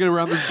out a way to get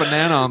around this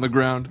banana on the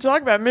ground.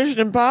 Talk about Mission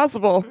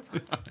Impossible.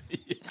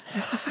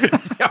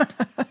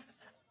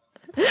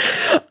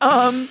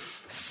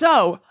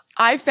 So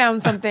I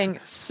found something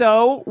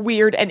so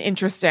weird and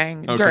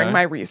interesting during Okay.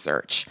 my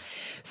research.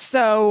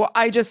 So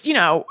I just,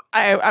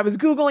 I was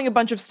Googling a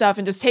bunch of stuff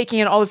and just taking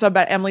in all the stuff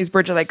about Emily's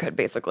Bridge that I could,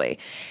 basically.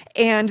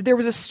 And there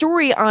was a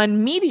story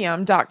on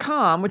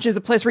medium.com, which is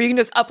a place where you can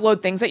just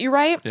upload things that you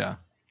write. Yeah.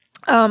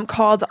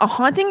 Called A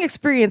Haunting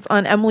Experience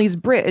on Emily's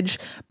Bridge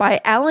by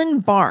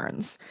Alan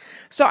Barnes.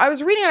 So I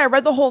was reading it, I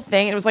read the whole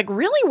thing. It was like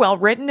really well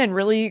written and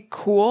really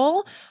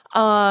cool.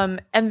 And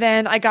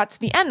then I got to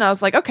the end and I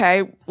was like,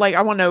 okay, like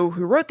I want to know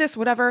who wrote this,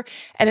 whatever.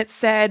 And it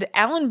said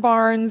Alan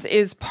Barnes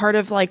is part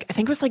of like, I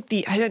think it was like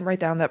I didn't write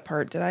down that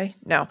part, did I?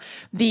 No.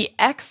 The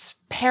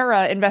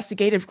Para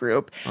investigative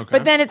group. Okay.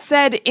 But then it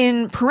said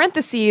in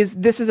parentheses,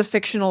 this is a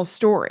fictional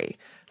story.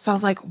 So I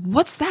was like,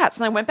 what's that?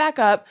 So I went back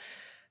up,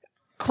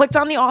 clicked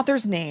on the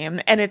author's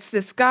name, and it's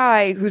this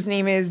guy whose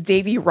name is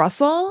Davy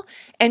Russell,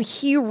 and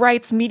he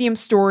writes medium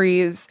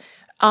stories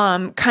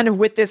kind of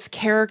with this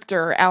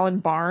character, Alan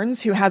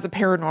Barnes, who has a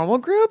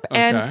paranormal group.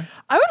 And Okay.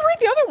 I would read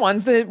the other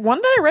ones. The one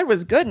that I read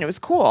was good and it was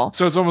cool.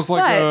 So it's almost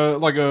like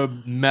a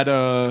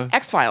meta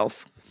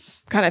X-Files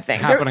kind of thing.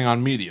 happening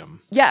on Medium.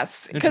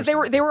 Yes, because they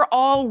were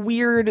all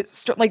weird.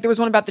 Like there was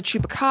one about the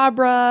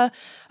chupacabra.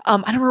 I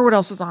don't remember what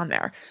else was on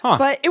there,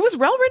 but it was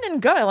well written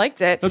and good. I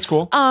liked it. That's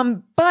cool.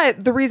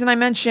 But the reason I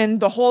mentioned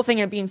the whole thing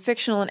and being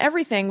fictional and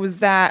everything was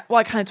that, well,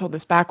 I kind of told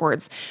this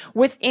backwards.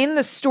 Within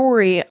the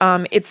story,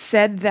 it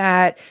said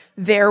that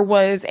there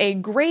was a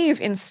grave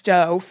in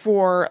Stowe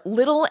for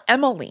little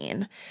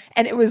Emmeline,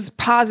 and it was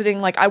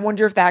positing, like, I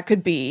wonder if that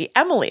could be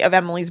Emily of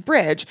Emily's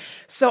Bridge.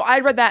 So I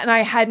read that, and I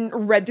hadn't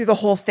read through the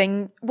whole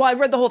thing. Well, I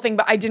read the whole thing,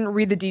 but I didn't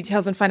read the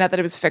details and find out that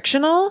it was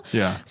fictional.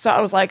 Yeah. So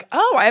I was like,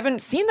 oh, I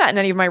haven't seen that in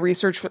any of my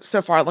research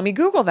so far. Let me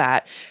Google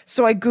that.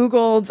 So I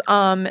Googled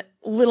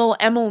little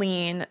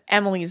Emmeline,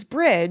 Emily's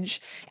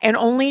Bridge, and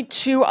only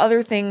two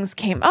other things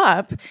came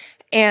up.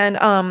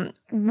 And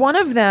one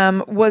of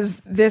them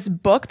was this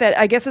book that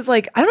I guess is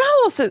like, I don't know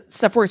how all this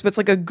stuff works, but it's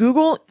like a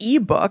Google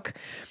ebook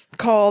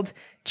called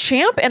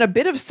Champ and a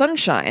Bit of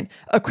Sunshine,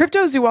 a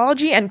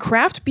cryptozoology and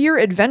craft beer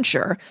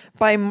adventure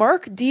by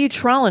Mark D.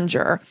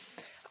 Trollinger.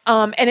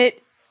 And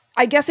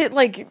I guess it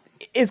like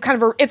is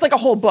kind of it's like a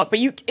whole book, but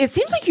it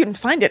seems like you can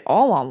find it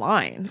all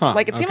online.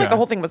 Like it seemed like the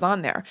whole thing was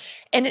on there,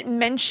 and it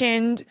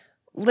mentioned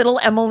little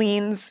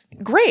Emmeline's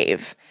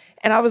grave.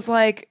 And I was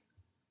like,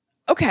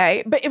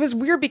 okay, but it was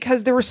weird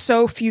because there were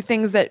so few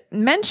things that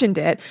mentioned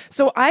it.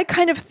 So I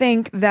kind of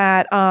think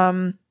that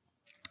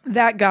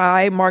that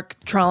guy, Mark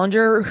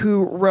Trollinger,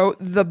 who wrote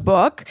the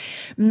book,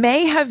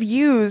 may have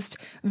used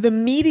the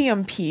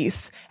Medium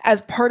piece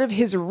as part of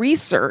his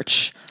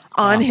research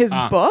on his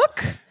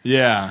book.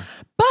 Yeah.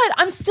 But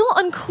I'm still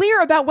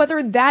unclear about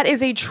whether that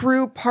is a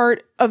true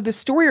part of the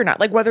story or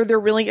not. Like whether there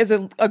really is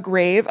a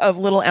grave of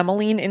little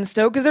Emmeline in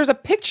Stowe, because there's a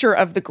picture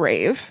of the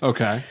grave.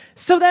 Okay.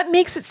 So that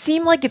makes it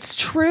seem like it's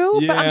true,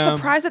 but I'm Yeah.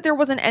 surprised that there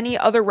wasn't any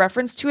other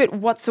reference to it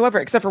whatsoever,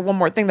 except for one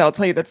more thing that I'll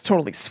tell you that's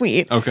totally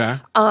sweet. Okay.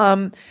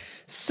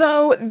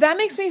 So that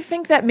makes me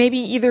think that maybe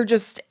either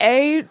just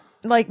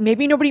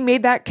maybe nobody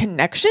made that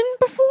connection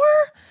before.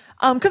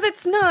 Because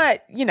it's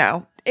not,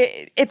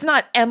 it's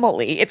not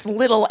Emily, it's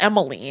little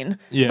Emmeline.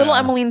 Yeah. Little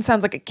Emmeline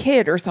sounds like a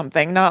kid or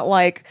something, not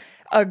like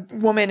a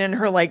woman in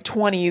her like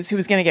 20s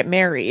who's going to get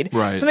married.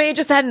 Right. So maybe it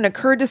just hadn't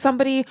occurred to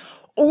somebody.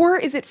 Or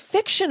is it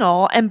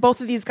fictional and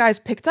both of these guys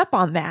picked up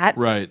on that?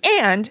 Right.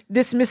 And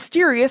this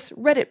mysterious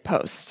Reddit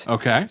post.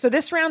 Okay. So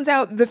this rounds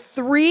out the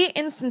 3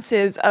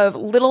 instances of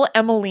little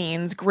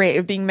Emmeline's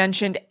grave being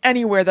mentioned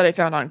anywhere that I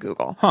found on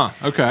Google. Huh.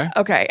 Okay.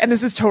 Okay, and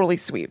this is totally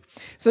sweet.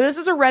 So this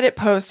is a Reddit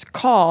post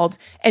called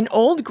 "An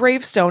Old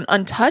Gravestone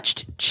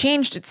Untouched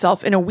Changed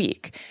Itself in a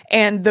Week,"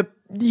 and the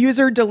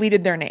user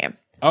deleted their name.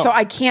 Oh. So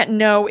I can't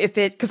know if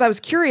it, because I was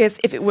curious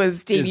if it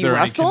was Davey Is there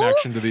Russell. any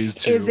connection to these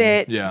two? Is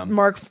it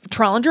Mark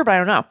Trollinger? But I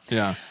don't know.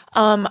 Yeah.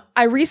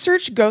 I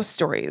researched ghost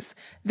stories.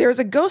 There's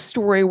a ghost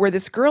story where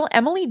this girl,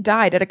 Emily,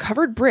 died at a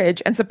covered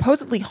bridge and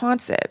supposedly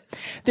haunts it.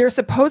 There's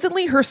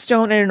supposedly her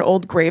stone at an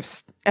old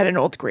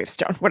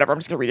gravestone. Whatever, I'm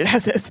just going to read it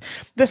as is.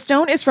 The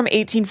stone is from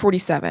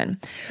 1847.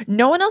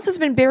 No one else has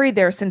been buried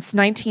there since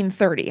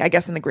 1930, I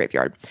guess in the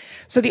graveyard.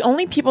 So the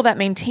only people that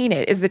maintain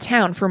it is the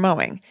town for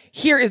mowing.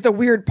 Here is the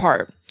weird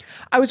part.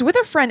 I was with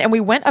a friend and we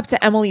went up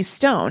to Emily's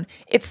stone.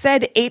 It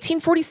said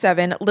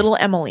 1847, Little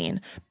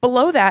Emmeline.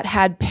 Below that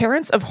had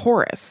Parents of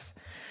Horace.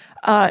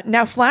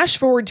 Now flash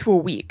forward to a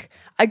week.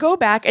 I go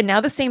back and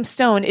now the same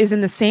stone is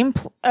in the same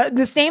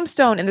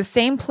stone in the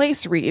same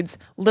place reads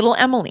Little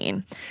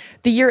Emmeline.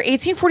 The year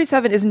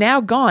 1847 is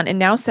now gone and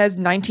now says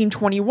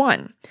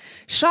 1921.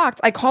 Shocked,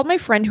 I called my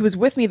friend who was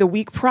with me the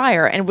week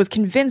prior and was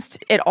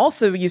convinced it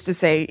also used to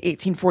say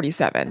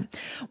 1847.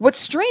 What's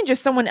strange is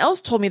someone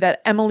else told me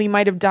that Emily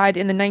might have died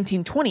in the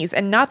 1920s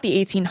and not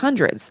the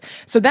 1800s.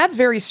 So that's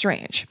very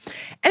strange.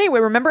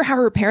 Anyway, remember how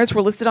her parents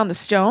were listed on the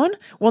stone?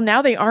 Well,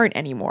 now they aren't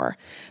anymore.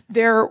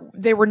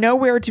 They were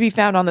nowhere to be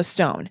found on the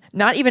stone,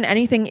 not even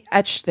anything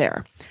etched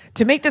there.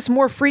 To make this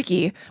more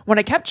freaky, when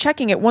I kept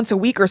checking it once a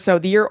week or so,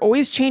 the year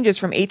always changes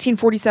from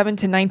 1847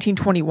 to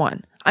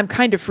 1921. I'm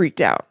kind of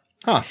freaked out.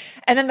 Huh.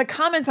 And then the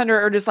comments under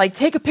are just like,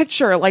 take a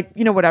picture, like,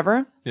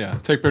 whatever. Yeah.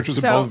 Take pictures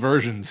of both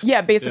versions.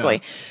 Yeah, basically.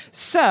 Yeah.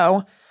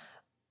 So,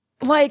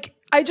 like,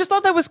 I just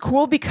thought that was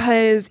cool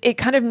because it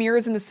kind of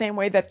mirrors in the same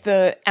way that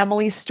the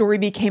Emily story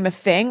became a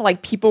thing.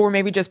 Like, people were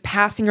maybe just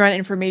passing around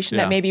information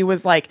that maybe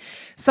was like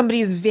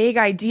somebody's vague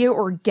idea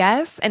or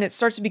guess, and it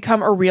starts to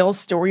become a real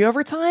story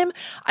over time.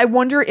 I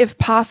wonder if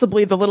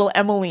possibly the little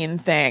Emmeline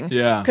thing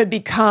could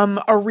become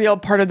a real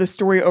part of the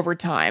story over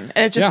time.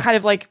 And it just kind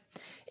of like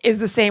is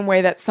the same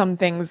way that some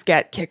things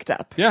get kicked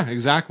up. Yeah,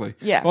 exactly.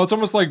 Yeah. Well, it's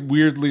almost like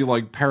weirdly,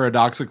 like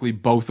paradoxically,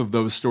 both of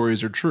those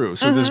stories are true.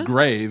 So this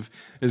grave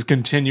is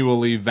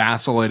continually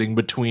vacillating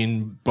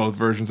between both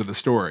versions of the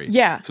story.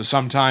 Yeah. So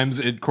sometimes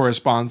it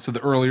corresponds to the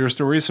earlier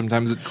story.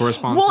 Sometimes it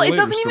corresponds to the later it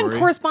doesn't story. even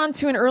correspond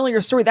to an earlier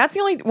story. That's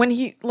the only, when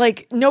he,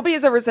 like, nobody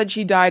has ever said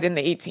she died in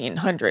the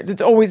 1800s.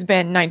 It's always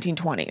been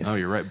 1920s. Oh,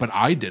 you're right. But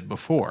I did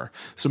before.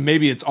 So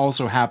maybe it's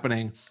also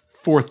happening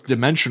fourth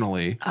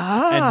dimensionally,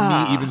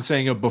 and me even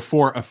saying it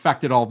before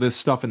affected all this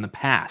stuff in the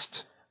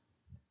past.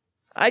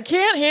 I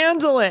can't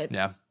handle it.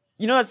 Yeah.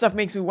 That stuff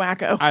makes me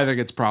wacko. I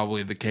think it's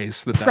probably the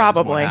case that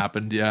Probably. is what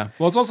happened. Yeah.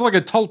 Well, it's also like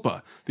a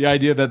tulpa. The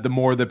idea that the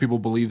more that people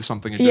believe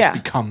something, it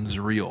just becomes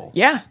real.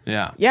 Yeah.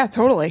 Yeah. Yeah,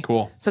 totally.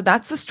 Cool. So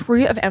that's the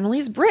story of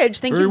Emily's Bridge.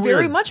 Thank you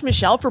very weird. much,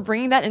 Michelle, for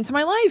bringing that into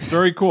my life.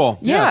 Very cool.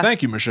 Yeah.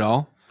 Thank you,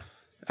 Michelle.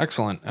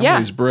 Excellent. Yeah.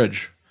 Emily's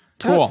Bridge.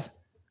 Cool. Totes.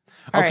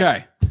 All Okay.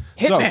 right.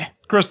 Hit me.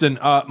 Kristen,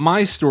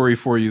 my story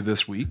for you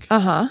this week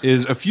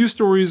is a few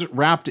stories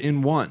wrapped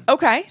in one.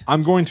 Okay.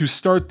 I'm going to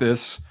start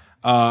this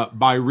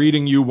by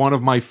reading you one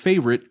of my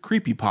favorite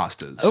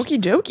creepypastas.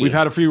 Okie dokie. We've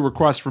had a few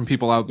requests from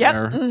people out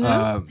there.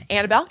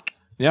 Annabelle?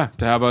 Yeah,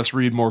 to have us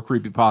read more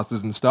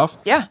creepypastas and stuff.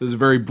 Yeah. This is a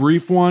very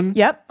brief one.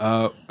 Yep.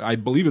 I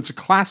believe it's a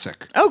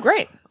classic. Oh,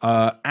 great.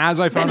 As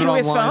I found Then it who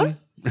is online.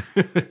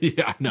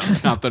 Yeah, no,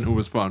 not then who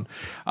was phone.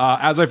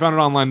 As I found it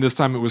online this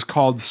time, it was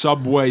called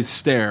Subway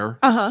Stare.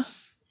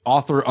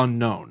 Author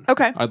unknown.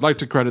 Okay. I'd like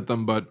to credit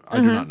them, but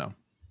I do not know.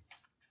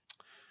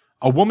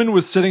 A woman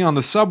was sitting on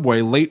the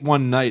subway late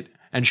one night,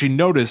 and she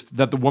noticed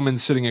that the woman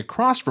sitting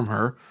across from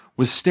her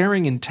was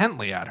staring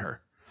intently at her.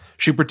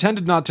 She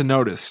pretended not to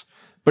notice,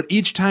 but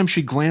each time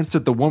she glanced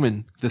at the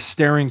woman, the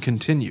staring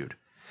continued.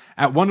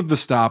 At one of the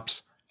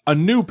stops, a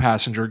new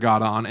passenger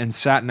got on and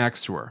sat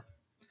next to her.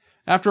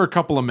 After a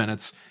couple of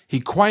minutes, he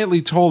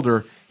quietly told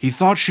her he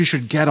thought she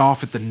should get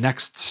off at the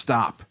next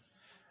stop.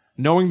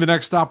 Knowing the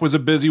next stop was a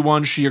busy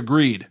one, she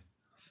agreed.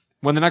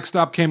 When the next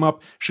stop came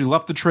up, she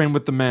left the train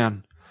with the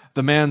man.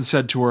 The man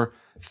said to her,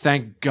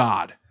 "Thank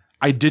God.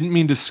 I didn't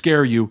mean to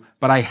scare you,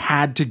 but I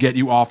had to get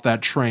you off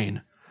that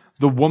train.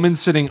 The woman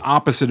sitting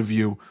opposite of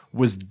you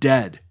was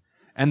dead,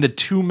 and the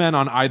two men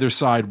on either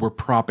side were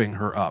propping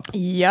her up."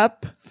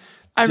 Yep.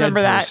 I Dead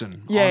remember that.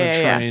 person Yeah, on a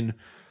yeah. train,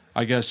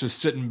 I guess just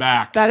sitting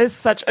back. That is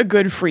such a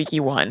good freaky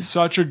one.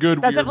 Such a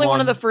good That's weird definitely one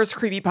of the first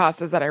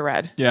creepypastas that I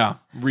read. Yeah,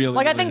 really.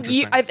 Like, I really think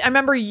you, interesting. I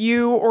remember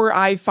you or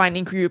I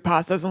finding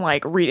creepypastas and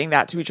like reading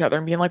that to each other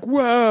and being like,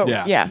 whoa.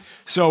 Yeah.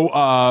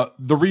 So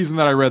the reason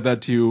that I read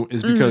that to you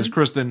is because, Mm-hmm.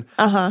 Kristen,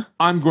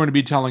 I'm going to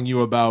be telling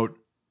you about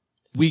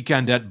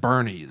Weekend at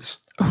Bernie's.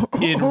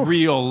 in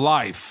real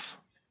life.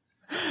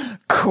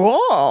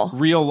 Cool.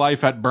 Real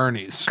life at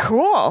Bernie's.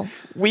 Cool.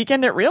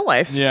 Weekend at Real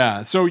Life.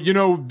 Yeah. So, you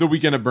know, the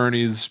Weekend at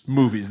Bernie's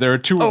movies. There are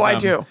two of them. Oh, I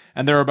do.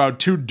 And they're about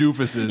two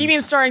doofuses. You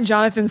mean starring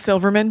Jonathan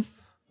Silverman?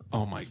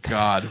 Oh, my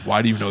God.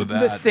 Why do you know that?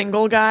 The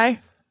Single Guy?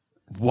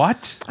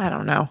 What? I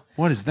don't know.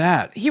 What is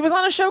that? He was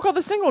on a show called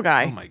The Single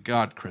Guy. Oh, my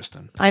God,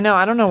 Kristen. I know.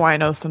 I don't know why I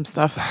know some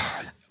stuff.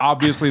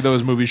 Obviously,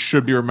 those movies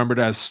should be remembered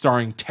as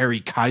starring Terry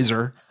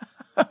Kaiser.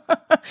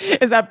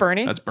 Is that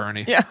Bernie? That's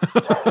Bernie. Yeah.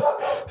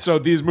 So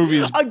these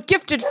movies... A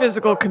gifted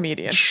physical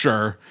comedian.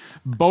 Sure.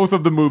 Both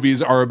of the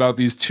movies are about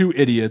these two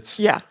idiots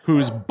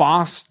whose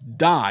boss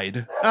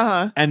died,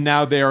 and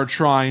now they are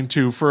trying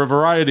to, for a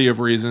variety of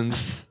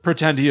reasons,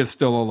 pretend he is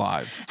still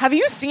alive. Have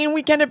you seen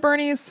Weekend at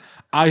Bernie's?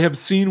 I have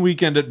seen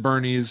Weekend at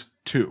Bernie's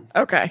too.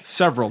 Okay.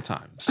 Several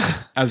times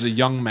as a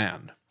young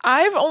man.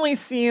 I've only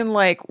seen,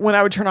 like, when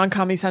I would turn on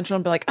Comedy Central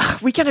and be like,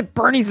 Weekend at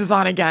Bernie's is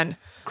on again.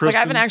 Kristen, like, I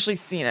haven't actually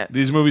seen it.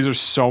 These movies are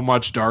so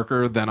much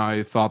darker than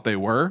I thought they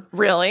were.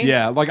 Really?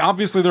 Yeah. Like,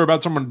 obviously, they're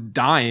about someone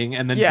dying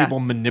and then people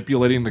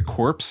manipulating the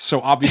corpse. So,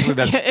 obviously,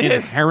 that's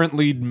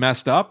inherently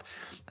messed up.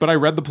 But I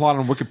read the plot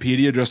on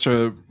Wikipedia just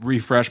to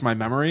refresh my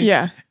memory.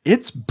 Yeah.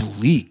 It's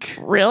bleak.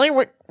 Really?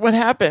 What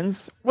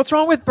happens? What's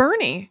wrong with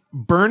Bernie?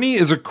 Bernie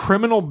is a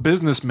criminal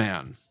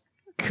businessman.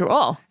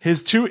 Cool.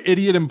 His two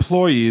idiot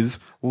employees,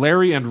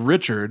 Larry and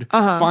Richard,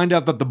 find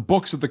out that the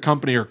books at the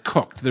company are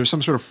cooked. There's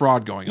some sort of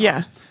fraud going on.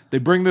 Yeah. They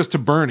bring this to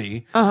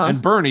Bernie,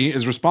 and Bernie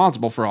is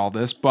responsible for all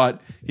this,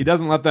 but he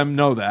doesn't let them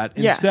know that.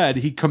 Instead,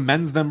 he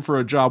commends them for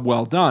a job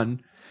well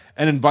done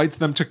and invites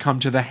them to come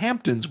to the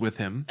Hamptons with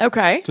him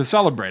to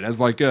celebrate as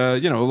like a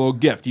little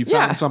gift. You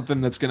found something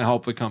that's going to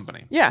help the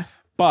company. Yeah.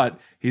 But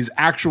he's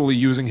actually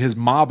using his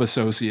mob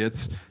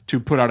associates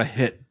to put out a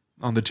hit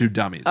on the two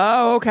dummies.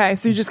 Oh, okay.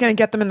 So you're just going to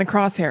get them in the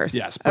crosshairs.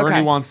 Yes,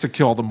 Bernie wants to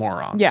kill the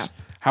morons. Yeah.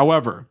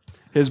 However,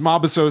 his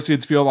mob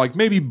associates feel like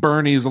maybe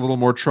Bernie is a little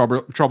more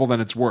trouble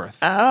than it's worth.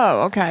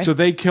 Oh, okay. So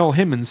they kill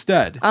him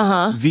instead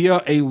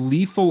via a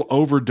lethal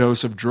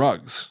overdose of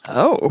drugs.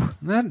 Oh.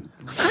 Isn't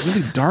that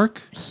really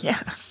dark?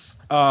 Yeah.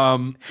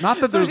 Not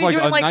that So there's is he like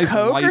doing a like nice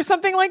Coke light... or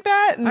something like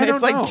that? And I don't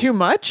it's like know. too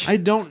much? I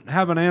don't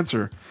have an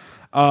answer.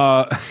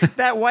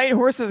 That white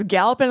horse is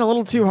galloping a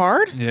little too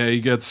hard? Yeah, he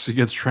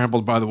gets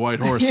trampled by the white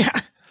horse.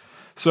 Yeah.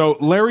 So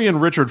Larry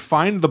and Richard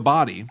find the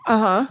body,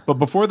 but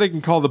before they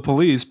can call the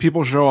police,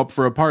 people show up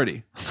for a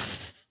party.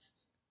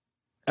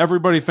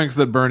 Everybody thinks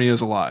that Bernie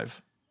is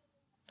alive.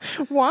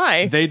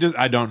 Why?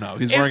 I don't know.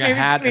 He's wearing a Maybe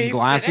hat he's and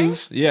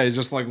glasses. Yeah, he's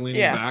just like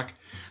leaning back.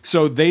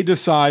 So they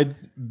decide,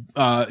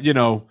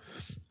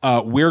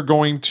 we're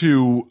going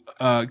to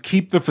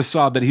keep the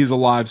facade that he's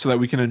alive so that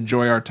we can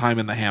enjoy our time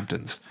in the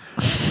Hamptons.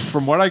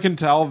 From what I can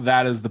tell,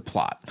 that is the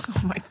plot.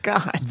 Oh my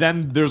God.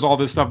 Then there's all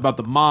this stuff about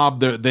the mob.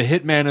 The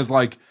hitman is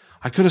like,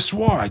 I could have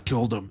swore I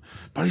killed him,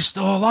 but he's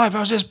still alive.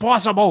 How's this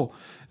possible?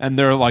 And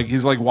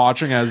he's like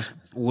watching as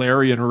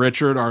Larry and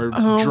Richard are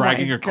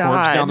dragging a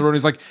corpse down the road.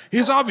 He's like,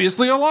 he's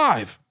obviously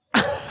alive.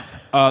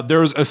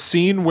 There's a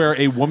scene where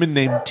a woman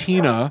named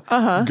Tina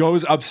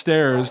goes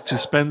upstairs to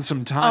spend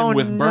some time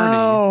with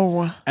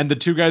Bernie. And the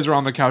two guys are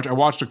on the couch. I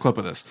watched a clip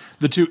of this.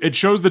 It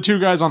shows the two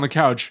guys on the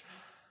couch,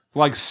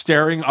 like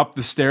staring up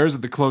the stairs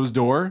at the closed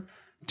door.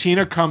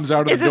 Tina comes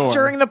out of the door. Is this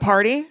during the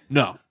party?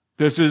 No.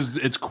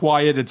 It's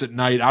quiet. It's at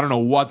night. I don't know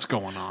what's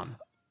going on.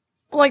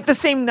 Like the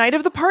same night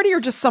of the party or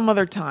just some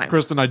other time?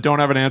 Kristen, I don't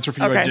have an answer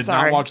for you. Okay, I did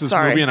not watch this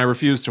movie and I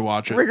refuse to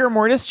watch it. Rigor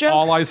mortis joke?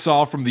 All I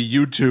saw from the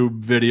YouTube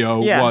video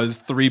was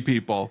three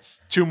people,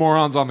 two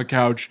morons on the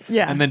couch,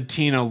 and then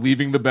Tina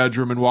leaving the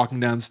bedroom and walking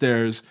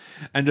downstairs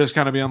and just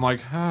kind of being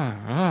like,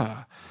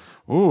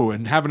 ooh,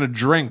 and having a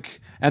drink.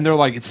 And they're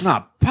like, it's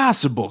not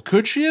possible.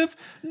 Could she have?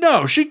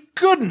 No, she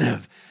couldn't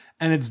have.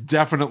 And it's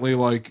definitely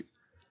like,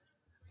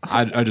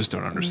 I just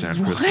don't understand.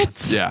 What?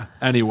 Kristen. Yeah.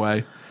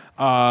 Anyway.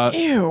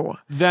 Ew.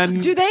 Then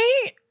do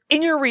they,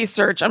 in your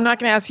research, I'm not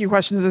going to ask you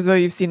questions as though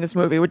you've seen this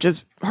movie, which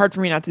is hard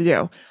for me not to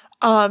do.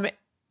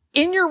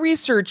 In your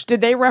research,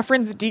 did they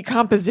reference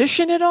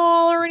decomposition at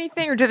all or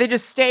anything? Or do they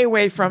just stay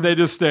away from They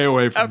just stay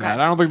away from that.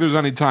 I don't think there's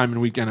any time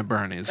in Weekend at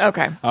Bernie's.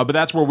 Okay. But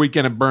that's where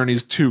Weekend at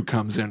Bernie's 2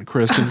 comes in,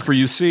 Kristen. For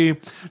you see,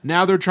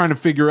 now they're trying to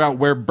figure out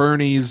where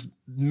Bernie's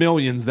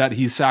millions that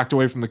he sacked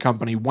away from the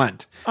company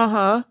went.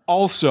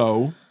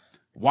 Also,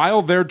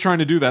 while they're trying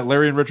to do that,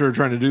 Larry and Richard are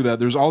trying to do that,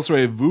 there's also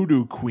a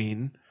voodoo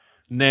queen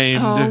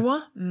named...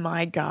 Oh,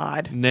 my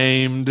God.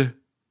 Named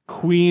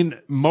Queen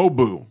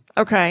Mobu.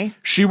 Okay.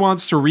 She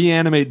wants to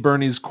reanimate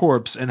Bernie's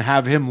corpse and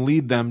have him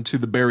lead them to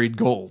the buried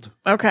gold.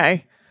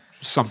 Okay.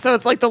 Something. So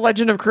it's like the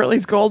Legend of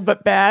Curly's Gold,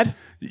 but bad?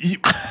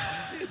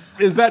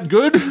 Is that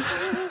good?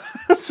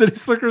 City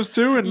Slickers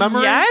 2 in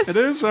memory? Yes. It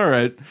is? All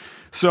right.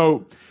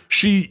 So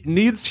she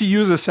needs to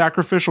use a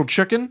sacrificial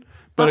chicken,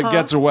 but it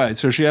gets away.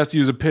 So she has to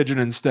use a pigeon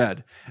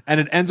instead.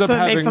 And it ends up So it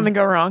having... makes something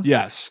go wrong?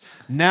 Yes.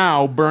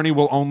 Now Bernie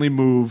will only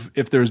move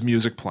if there's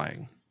music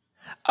playing.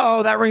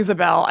 Oh, that rings a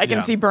bell. I can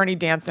see Bernie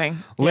dancing.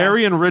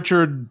 Larry and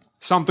Richard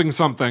something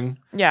something.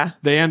 Yeah.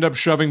 They end up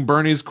shoving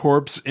Bernie's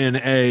corpse in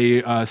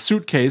a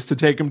suitcase to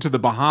take him to the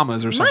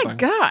Bahamas or something. My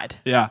God.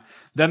 Yeah.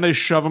 Then they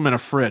shove him in a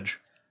fridge.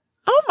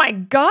 Oh my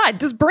God.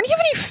 Does Bernie have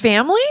any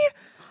family?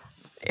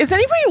 Is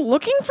anybody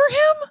looking for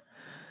him?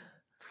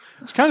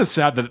 It's kind of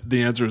sad that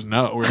the answer is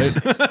no, right?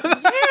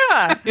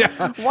 Yeah.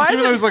 Yeah. Why Even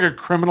is though it? he's like a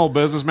criminal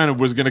businessman who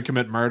was going to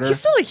commit murder. He's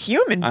still a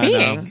human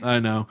being. I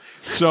know.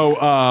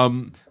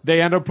 So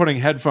they end up putting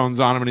headphones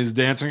on him and he's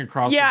dancing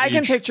across Yeah, the I beach.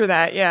 can picture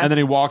that. Yeah. And then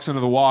he walks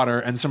into the water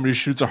and somebody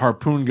shoots a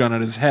harpoon gun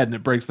at his head and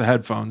it breaks the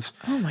headphones.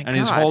 Oh my And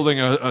he's God. holding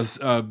a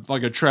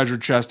like a treasure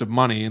chest of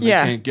money and they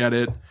Yeah. can't get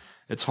it.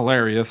 It's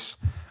hilarious.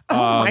 Oh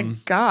my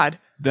God.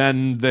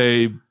 Then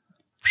they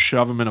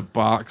shove him in a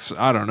box.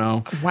 I don't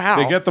know. Wow.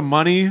 They get the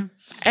money.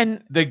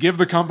 And They give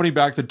the company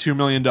back the $2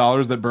 million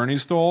that Bernie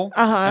stole.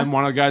 And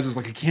one of the guys is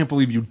like, I can't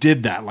believe you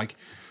did that. Like,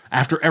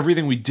 after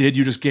everything we did,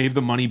 you just gave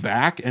the money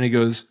back. And he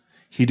goes,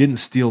 he didn't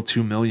steal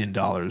 $2 million,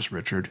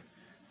 Richard.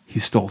 He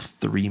stole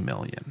 $3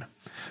 million.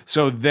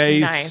 So they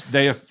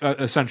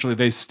essentially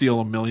they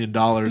steal $1 million.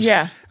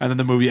 Yeah. And then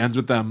the movie ends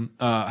with them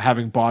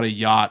having bought a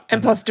yacht.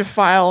 and plus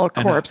defile a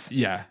and, corpse. and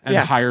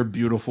Yeah. hire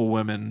beautiful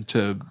women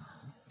to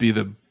be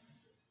the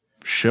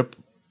ship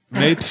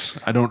mates.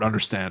 I don't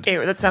understand.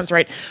 Ew, that sounds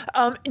right.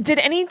 Did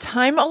any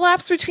time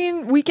elapse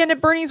between Weekend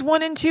at Bernie's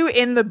 1 and 2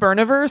 in the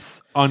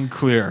Berniverse?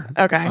 Unclear.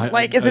 Okay.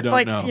 Is it don't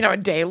like, know. a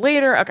day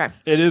later? Okay.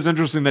 It is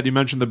interesting that you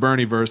mentioned the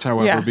Bernieverse,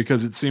 however, Yeah.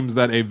 because it seems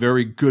that a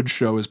very good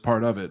show is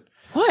part of it.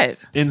 What?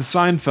 In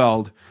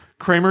Seinfeld,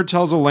 Kramer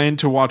tells Elaine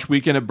to watch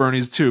Weekend at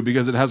Bernie's 2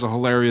 because it has a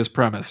hilarious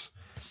premise.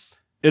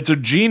 It's a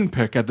jean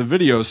pick at the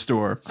video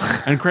store,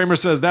 and Kramer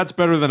says that's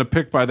better than a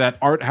pick by that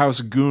art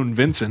house goon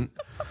Vincent.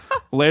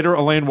 Later,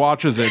 Elaine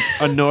watches it,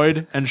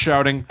 annoyed and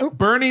shouting,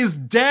 Bernie's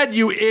dead,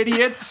 you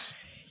idiots!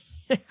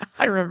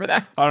 I remember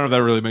that. I don't know if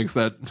that really makes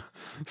that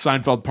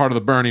Seinfeld part of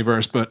the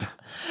Bernieverse, but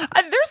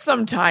There's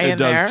some tie it in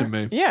there. does to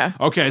me. Yeah.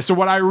 Okay, so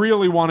what I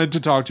really wanted to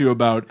talk to you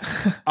about,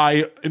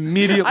 I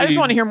I just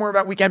want to hear more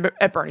about Weekend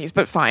at Bernie's,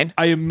 but fine.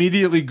 I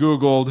immediately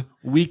Googled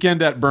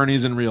Weekend at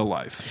Bernie's in real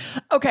life.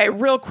 Okay,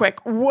 real quick.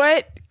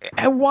 Why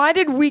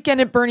did Weekend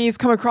at Bernie's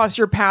come across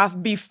your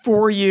path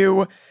before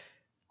you,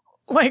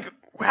 like,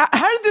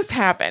 how did this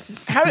happen?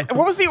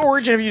 What was the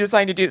origin of you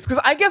deciding to do this? Because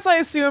I guess I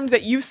assumed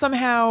that you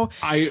somehow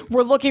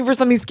were looking for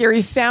something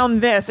scary,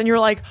 found this, and you're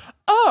like,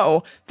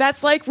 oh,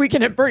 that's like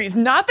Weekend at Bernie's.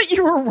 Not that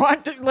you were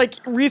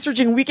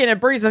researching Weekend at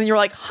Bernie's, and then you're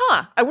like,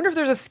 I wonder if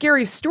there's a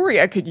scary story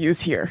I could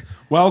use here.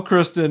 Well,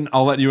 Kristen,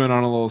 I'll let you in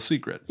on a little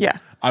secret. Yeah.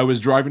 I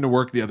was driving to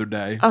work the other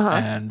day,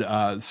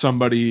 and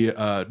somebody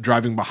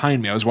driving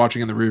behind me, I was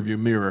watching in the rearview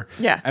mirror,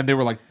 and they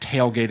were like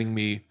tailgating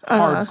me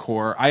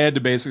hardcore. I had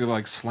to basically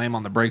like slam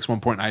on the brakes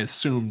one point, and I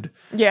assumed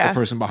the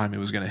person behind me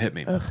was going to hit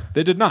me.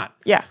 They did not.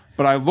 Yeah.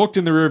 But I looked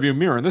in the rearview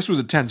mirror, and this was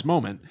a tense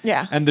moment.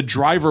 Yeah. And the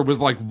driver was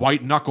like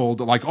white knuckled,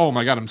 like, oh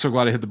my God, I'm so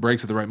glad I hit the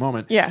brakes at the right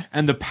moment. Yeah.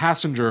 And the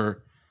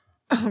passenger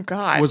Oh,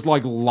 God. was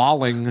like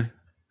lolling.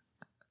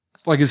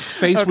 Like his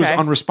face was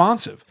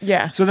unresponsive.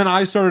 Yeah. So then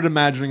I started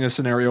imagining a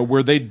scenario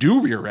where they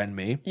do rear end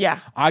me. Yeah.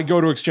 I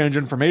go to exchange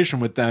information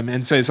with them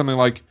and say something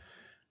like,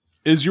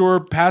 is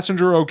your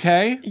passenger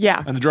okay?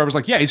 Yeah. And the driver's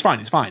like, yeah, he's fine.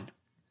 He's fine.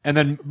 And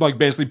then like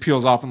basically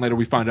peels off and later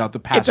we find out the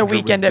passenger It's a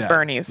Weekend was at dead.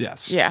 Bernie's.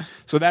 Yes. Yeah.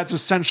 So that's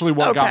essentially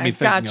what got me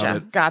thinking of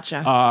it.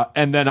 Gotcha.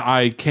 And then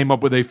I came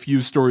up with a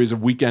few stories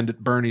of Weekend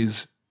at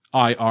Bernie's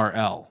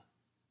IRL.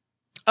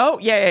 Oh,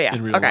 yeah.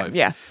 In real okay, life.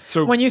 yeah.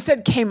 So when you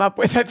said came up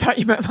with, I thought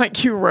you meant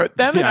like you wrote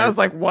them, and Yeah. I was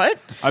like, what?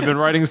 I've been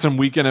writing some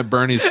Weekend at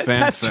Bernie's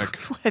That's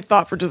fanfic. what I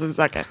thought for just a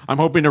second. I'm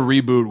hoping to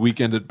reboot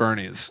Weekend at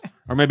Bernie's,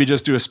 or maybe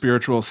just do a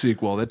spiritual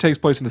sequel that takes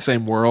place in the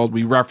same world.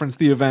 We reference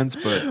the events,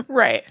 but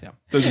Right. yeah,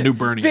 there's a new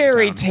Bernie.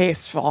 Very in town.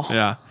 tasteful.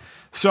 Yeah.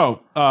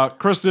 So,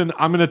 Kristen,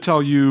 I'm going to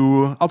tell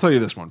you. I'll tell you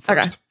this one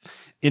first. Okay.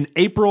 In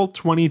April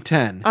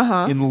 2010,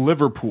 in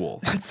Liverpool,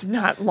 It's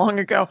not long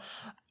ago.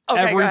 Okay,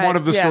 every go ahead. one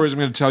of the Yeah. stories I'm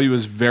going to tell you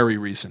is very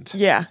recent.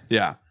 Yeah.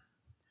 Yeah.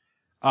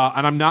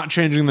 And I'm not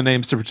changing the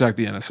names to protect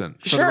the innocent.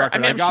 For the Sure. record, I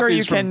mean, I'm got sure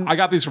these you can- I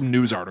got these from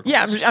news articles.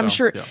 Yeah, I'm so,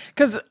 sure. yeah.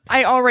 Because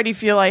I already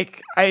feel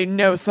like I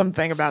know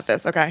something about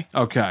this. Okay.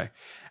 Okay.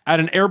 At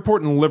an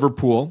airport in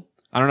Liverpool,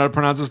 I don't know how to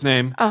pronounce his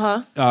name.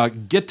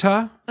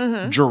 Gitta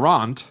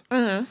Durant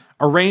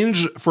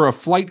arranged for a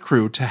flight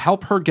crew to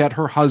help her get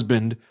her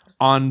husband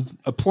on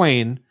a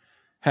plane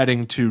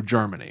heading to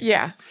Germany.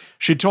 Yeah.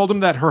 She told him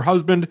that her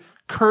husband,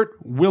 Kurt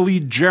Willie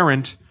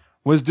Gerant,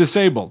 was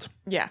disabled.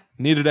 Yeah.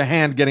 Needed a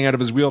hand getting out of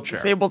his wheelchair.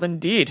 Disabled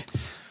indeed.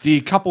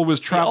 The couple was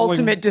The traveling.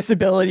 ultimate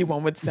disability,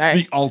 one would say.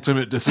 The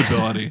ultimate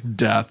disability,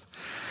 death.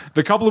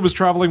 The couple was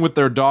traveling with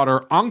their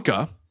daughter,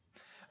 Anka,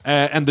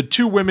 and the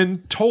two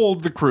women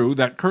told the crew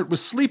that Kurt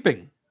was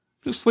sleeping,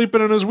 just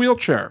sleeping in his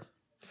wheelchair.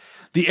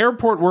 The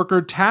airport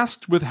worker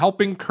tasked with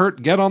helping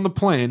Kurt get on the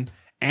plane,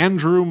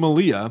 Andrew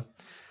Malia,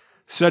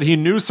 said he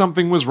knew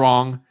something was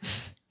wrong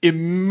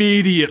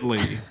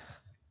immediately.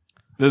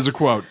 There's a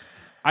quote.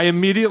 I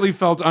immediately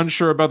felt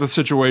unsure about the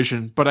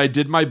situation, but I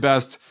did my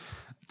best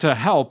to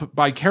help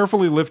by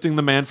carefully lifting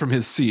the man from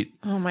his seat.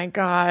 Oh my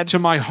God. To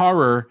my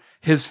horror,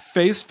 his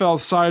face fell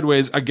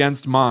sideways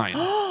against mine.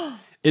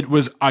 It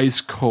was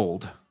ice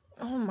cold.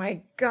 Oh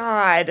my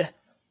God.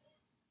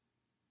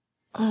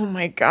 Oh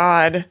my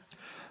God.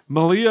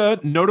 Malia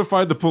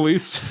notified the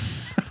police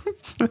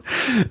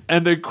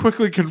and they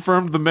quickly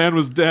confirmed the man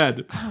was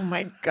dead. Oh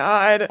my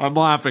God. I'm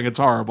laughing. It's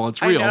horrible.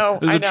 It's real. I know,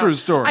 It's a true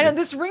story. I know.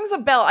 This rings a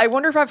bell. I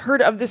wonder if I've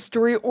heard of this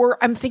story, or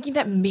I'm thinking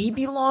that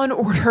maybe Law and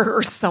Order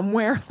or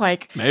somewhere,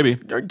 like, Maybe.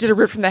 or did a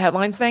rip from the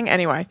headlines thing.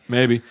 Anyway.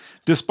 Maybe.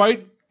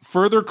 Despite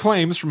further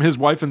claims from his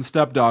wife and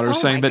stepdaughter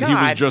saying my that he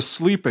was God. just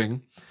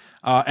sleeping,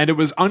 and it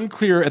was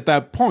unclear at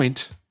that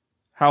point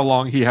how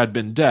long he had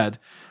been dead,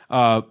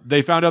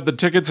 they found out the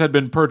tickets had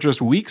been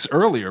purchased weeks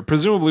earlier,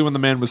 presumably when the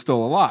man was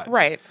still alive.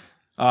 Right.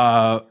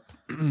 They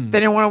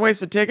didn't want to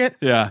waste a ticket.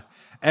 Yeah.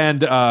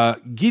 And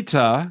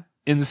Gita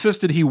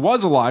insisted he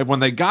was alive when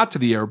they got to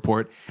the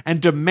airport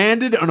and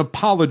demanded an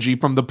apology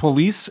from the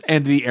police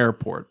and the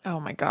airport. Oh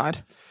my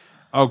God.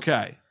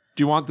 Okay.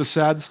 Do you want the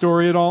sad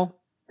story at all?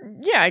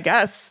 Yeah, I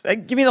guess.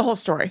 Give me the whole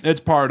story. It's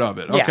part of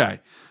it. Yeah. Okay.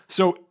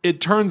 So it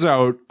turns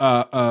out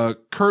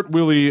Kurt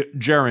Willie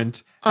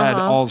Gerent had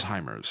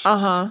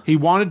Alzheimer's. He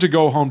wanted to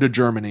go home to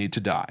Germany to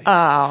die.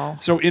 Oh.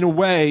 So in a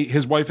way,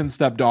 his wife and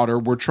stepdaughter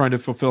were trying to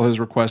fulfill his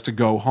request to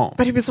go home.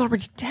 But he was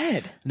already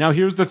dead. Now,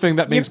 here's the thing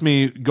that makes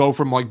me go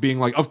from like being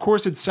like, of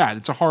course it's sad.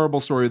 It's a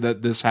horrible story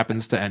that this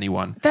happens to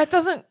anyone. That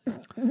doesn't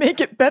make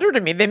it better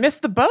to me. They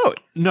missed the boat.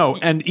 No,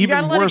 and even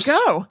gotta let it worse,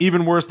 go.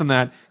 even worse than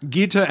that,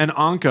 Gita and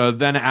Anka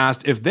then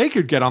asked if they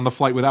could get on the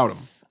flight without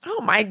him.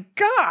 Oh my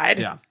God.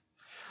 Yeah.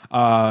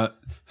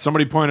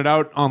 Somebody pointed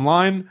out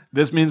online,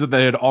 this means that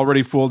they had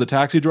already fooled a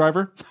taxi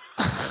driver.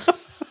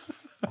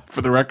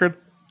 For the record.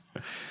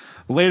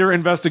 Later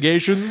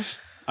investigations,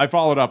 I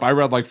followed up. I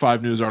read like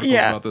 5 news articles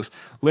about this.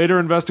 Later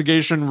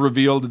investigation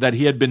revealed that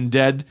he had been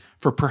dead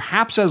for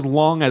perhaps as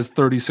long as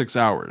 36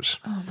 hours.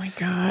 Oh my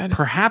God.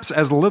 Perhaps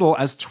as little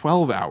as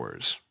 12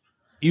 hours.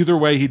 Either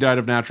way, he died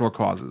of natural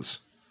causes.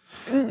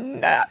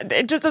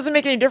 It just doesn't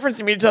make any difference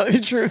to me, to tell you the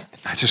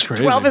truth. That's just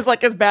crazy. 12 is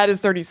like as bad as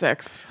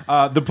 36.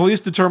 The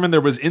police determined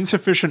there was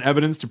insufficient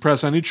evidence to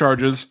press any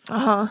charges.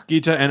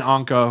 Gita and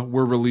Anka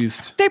were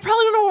released. They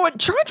probably don't know what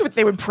charge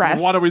they would press.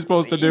 What are we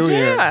supposed to do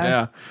here?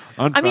 Yeah.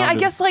 I mean, I Unfounded.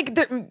 guess like,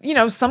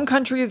 some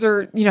countries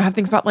are, have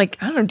things about like,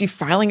 I don't know,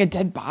 defiling a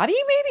dead body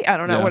maybe? I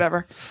don't know, Yeah.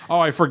 whatever. Oh,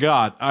 I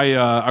forgot.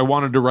 I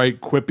wanted to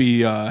write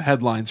quippy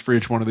headlines for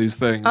each one of these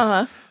things.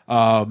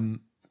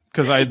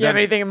 Because I You have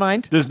anything in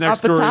mind? This next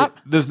Off the story. top?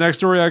 This next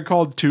story I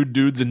called 2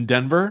 Dudes in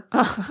Denver,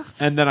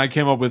 and then I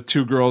came up with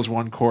 2 Girls,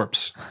 1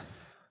 Corpse.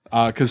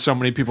 Because so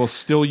many people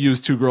still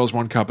use 2 Girls,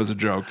 1 Cup as a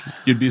joke.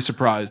 You'd be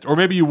surprised, or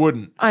maybe you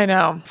wouldn't. I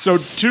know. So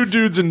 2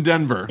 Dudes in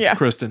Denver, Yeah.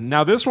 Kristen.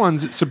 Now this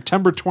one's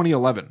September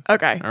 2011.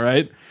 Okay. All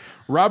right.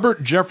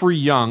 Robert Jeffrey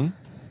Young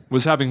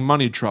was having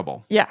money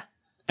trouble, Yeah.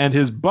 and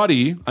his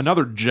buddy,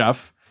 another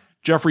Jeff,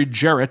 Jeffrey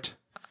Jarrett,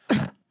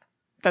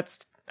 That's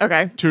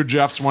okay. 2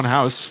 Jeffs, 1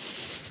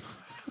 house.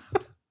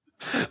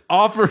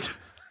 offered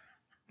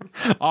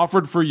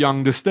for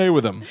Young to stay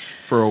with him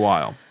for a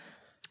while.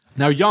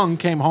 Now Young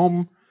came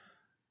home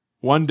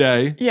one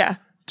day Yeah.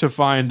 to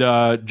find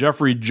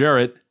Jeffrey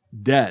Jarrett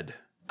dead.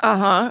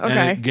 Okay.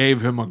 And it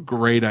gave him a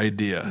great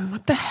idea.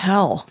 What the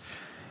hell?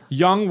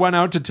 Young went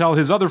out to tell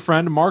his other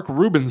friend, Mark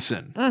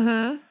Rubinson,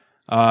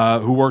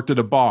 who worked at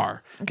a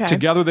bar. Okay.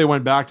 Together they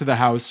went back to the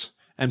house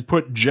and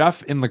put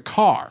Jeff in the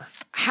car.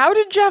 How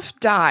did Jeff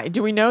die?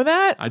 Do we know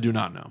that? I do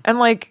not know. And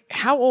like,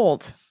 how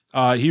old?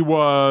 He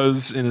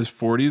was in his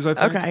 40s, I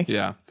think. Okay.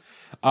 Yeah.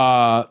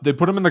 They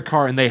put him in the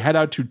car and they head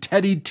out to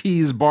Teddy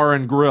T's Bar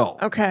and Grill.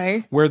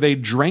 Okay. Where they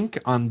drank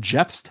on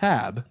Jeff's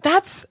tab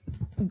That's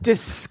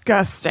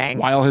disgusting.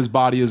 while his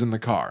body is in the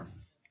car.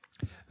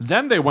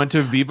 Then they went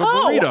to Viva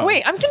Burrito. Oh,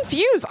 wait, I'm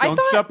confused. I Don't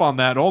thought step on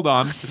that. Hold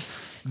on.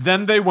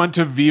 Then they went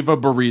to Viva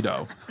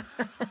Burrito.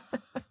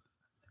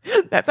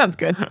 that sounds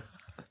good.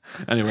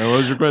 Anyway, what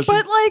was your question?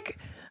 But like,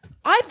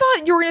 I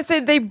thought you were going to say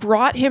they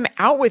brought him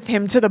out with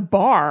him to the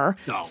bar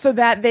No. so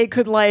that they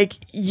could like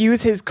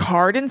use his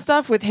card and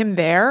stuff with him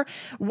there.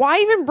 Why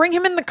even bring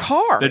him in the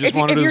car? They just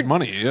wanted his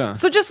money, yeah.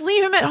 So just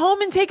leave him at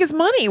home and take his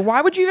money.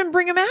 Why would you even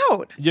bring him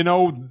out? You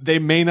know, they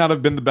may not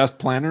have been the best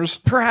planners.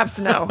 Perhaps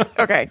no.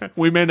 Okay.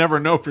 We may never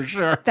know for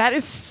sure. That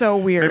is so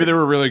weird. Maybe they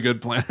were really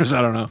good planners.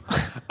 I don't know.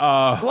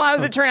 Well, how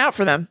does it turn out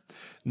for them?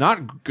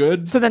 Not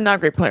good. So then not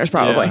great players,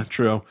 probably. Yeah,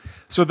 true.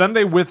 So then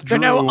they withdrew.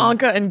 They're no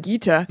Anka and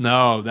Gita.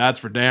 No, that's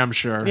for damn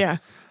sure. Yeah.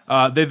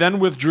 They then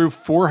withdrew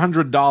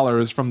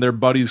 $400 from their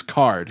buddy's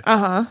card.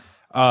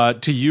 To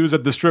use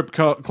at the strip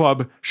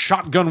club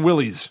Shotgun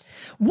Willie's.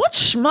 What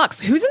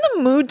schmucks? Who's in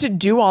the mood to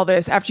do all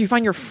this after you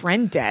find your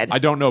friend dead? I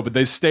don't know, but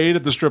they stayed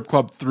at the strip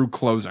club through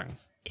closing.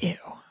 Ew.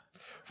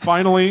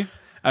 Finally,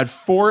 at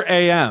 4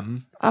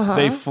 a.m.,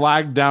 they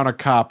flagged down a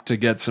cop to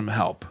get some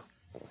help.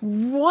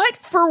 What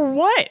for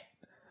what?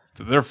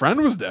 Their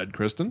friend was dead,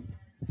 Kristen.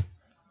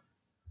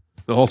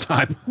 The whole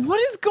time. What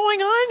is going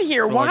on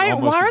here? For like Why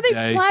almost are a they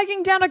day.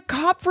 flagging down a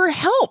cop for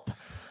help?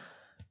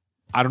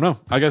 I don't know.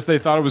 I guess they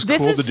thought it was cool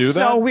to do that. This is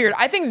so weird.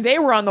 I think they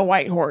were on the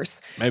white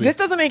horse. Maybe. This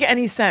doesn't make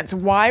any sense.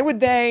 Why would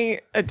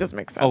they? It doesn't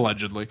make sense.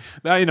 Allegedly.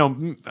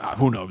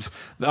 Who knows?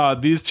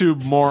 These two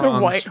morons.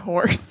 The white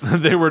horse.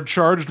 They were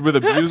charged with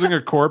abusing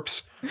a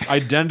corpse,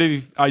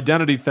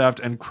 identity theft,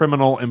 and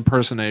criminal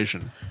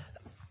impersonation.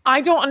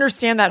 I don't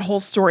understand that whole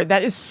story.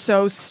 That is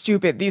so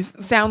stupid.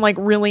 These sound like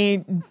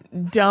really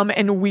dumb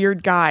and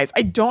weird guys.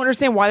 I don't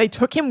understand why they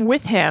took him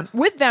with them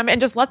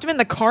and just left him in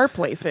the car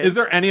places. Is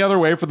there any other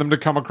way for them to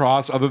come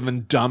across other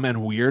than dumb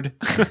and weird?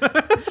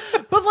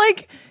 But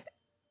like,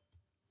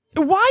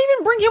 why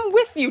even bring him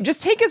with you?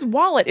 Just take his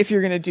wallet if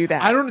you're going to do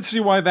that. I don't see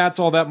why that's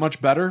all that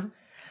much better.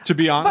 To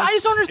be honest, But I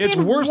just don't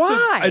understand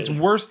why.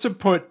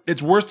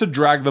 It's worse to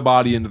drag the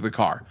body into the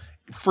car,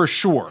 for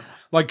sure.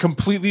 Like,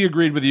 completely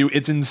agreed with you.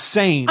 It's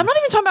insane. I'm not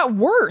even talking about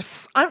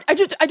worse. I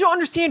don't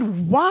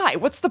understand why.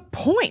 What's the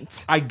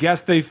point? I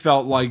guess they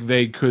felt like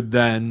they could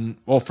then.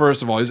 Well,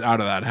 first of all, he's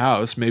out of that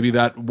house. Maybe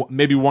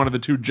one of the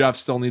two Jeffs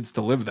still needs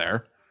to live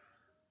there.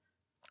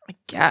 I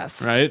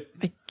guess. Right?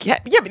 Yeah,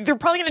 but they're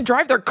probably going to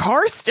drive their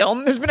car still.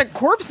 And there's been a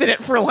corpse in it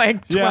for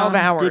like 12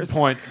 hours. Good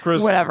point,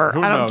 Chris. Whatever.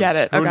 I don't get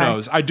it. Who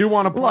knows? I do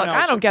want to point out. Look,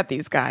 I don't get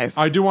these guys.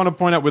 I do want to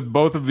point out with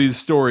both of these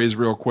stories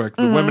real quick.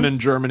 The women in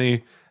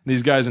Germany,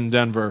 these guys in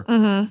Denver.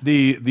 Mm-hmm.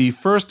 The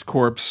first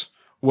corpse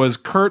was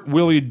Kurt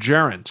Willie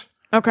Jarrett.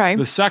 Okay.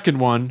 The second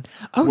one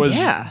was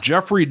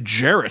Jeffrey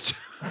Jarrett.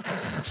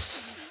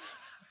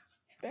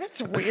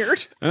 That's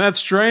weird. And that's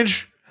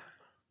strange.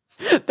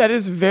 That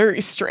is very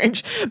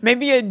strange.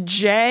 Maybe a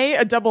J,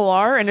 a double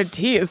R, and a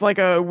T is like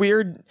a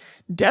weird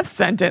death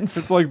sentence.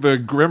 It's like the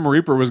Grim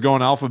Reaper was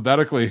going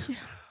alphabetically.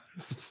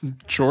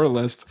 Chore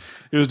list.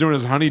 He was doing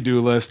his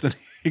honeydew list and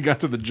he got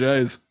to the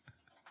J's.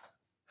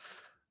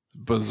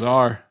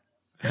 Bizarre.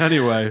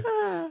 Anyway.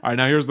 All right,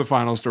 now here's the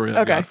final story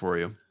I got for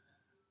you.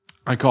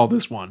 I call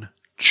this one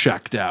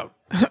Checked Out.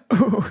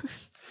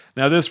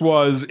 Now, this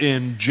was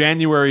in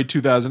January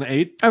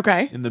 2008.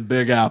 Okay. In the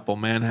Big Apple,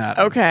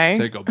 Manhattan. Okay.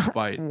 Take a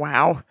bite.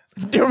 Wow.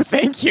 No,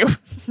 thank you.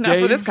 Not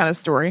for this kind of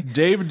story.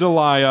 Dave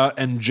Delia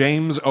and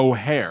James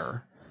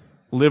O'Hare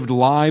lived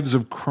lives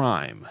of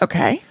crime.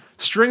 Okay.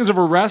 Strings of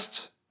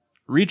arrests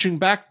reaching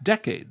back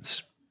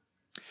decades.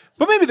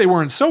 But maybe they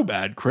weren't so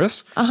bad,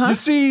 Chris. You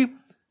see,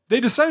 they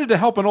decided to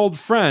help an old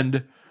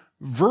friend,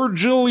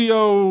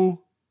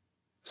 Virgilio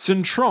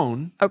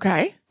Cintrone,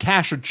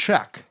 cash a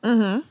check.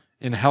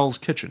 In Hell's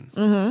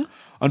Kitchen.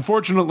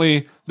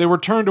 Unfortunately, they were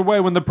turned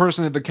away when the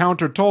person at the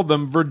counter told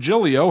them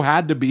Virgilio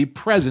had to be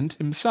present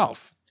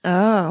himself.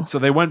 Oh. So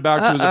they went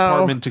back to his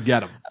apartment to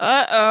get him.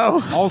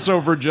 Uh-oh.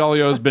 Also,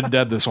 Virgilio's been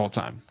dead this whole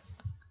time.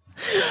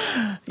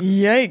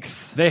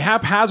 Yikes. They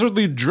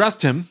haphazardly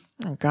dressed him.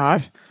 Oh,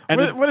 God.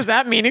 And what does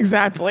that mean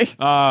exactly?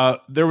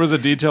 There was a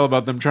detail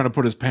about them trying to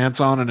put his pants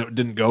on and it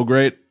didn't go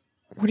great.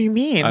 What do you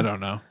mean? I don't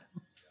know.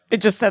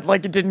 It just said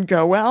like it didn't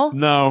go well?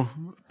 No,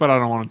 but I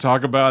don't want to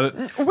talk about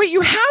it. Wait, you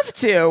have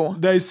to.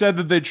 They said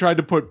that they tried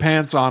to put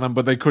pants on him,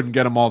 but they couldn't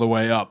get him all the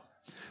way up.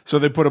 So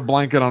they put a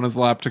blanket on his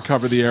lap to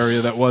cover the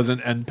area that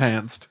wasn't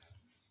end-pantsed.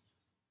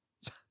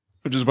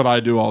 Which is what I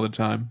do all the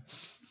time.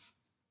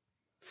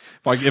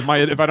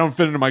 If I don't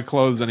fit into my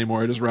clothes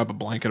anymore, I just wrap a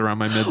blanket around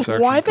my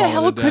midsection. Why the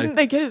hell couldn't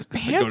they get his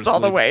pants all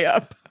the way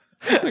up?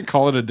 I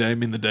call it a day,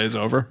 mean the day's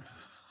over.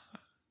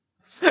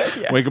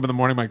 Yeah. Wake up in the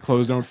morning, my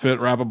clothes don't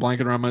fit, wrap a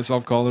blanket around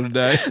myself, call it a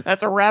day.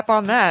 That's a wrap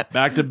on that.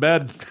 Back to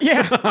bed.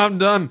 Yeah. I'm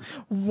done.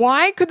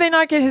 Why could they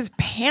not get his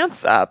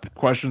pants up?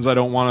 Questions I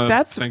don't want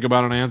to think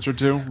about an answer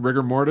to.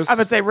 Rigor mortis? I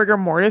would say rigor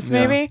mortis,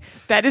 maybe. Yeah.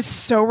 That is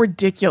so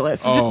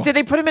ridiculous. Oh. Did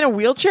they put him in a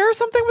wheelchair or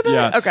something with it?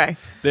 Yes. Okay.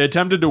 They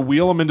attempted to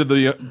wheel him into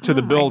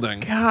the building.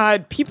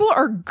 God, people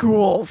are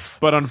ghouls.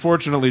 But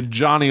unfortunately,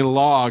 Johnny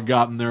Law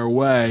got in their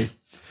way.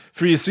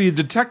 For you see,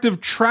 Detective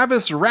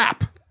Travis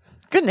Rapp,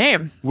 good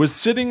name, was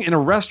sitting in a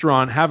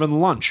restaurant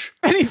having lunch.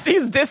 And he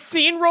sees this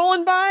scene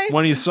rolling by?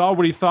 When he saw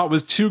what he thought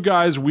was two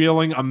guys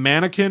wheeling a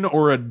mannequin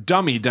or a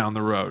dummy down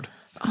the road.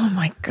 Oh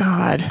my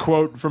God.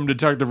 Quote from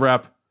Detective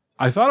Rapp,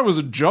 "I thought it was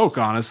a joke,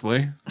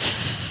 honestly."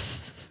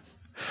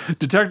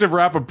 Detective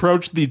Rapp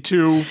approached the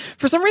two.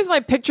 For some reason, I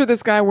picture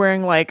this guy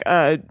wearing like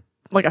a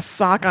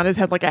sock on his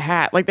head, like a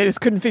hat. Like they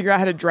just couldn't figure out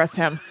how to dress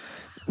him.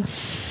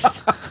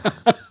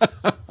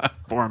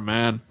 Poor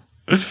man.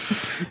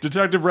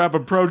 Detective Rapp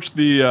approached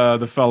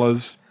the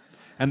fellas,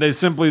 and they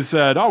simply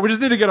said, "Oh, we just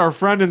need to get our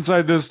friend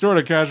inside this store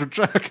to cash a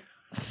check."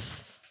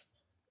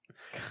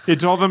 He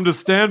told them to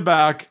stand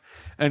back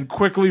and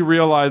quickly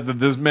realized that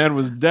this man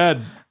was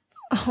dead.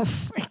 Oh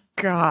my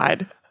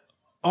God.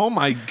 "Oh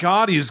my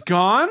God, he's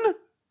gone?"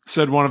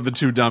 said one of the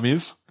two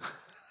dummies.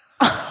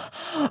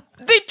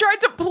 They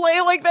tried to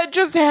play like that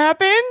just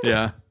happened?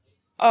 Yeah.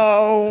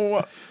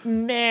 Oh,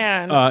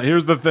 man.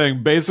 Here's the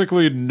thing.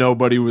 Basically,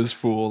 nobody was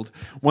fooled.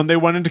 When they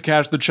went in to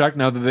cash the check,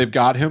 now that they've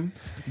got him,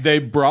 they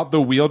brought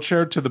the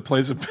wheelchair to the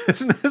place of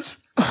business.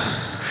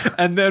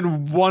 And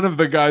then one of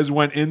the guys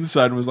went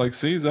inside and was like,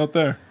 "See, he's out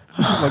there."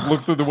 Like,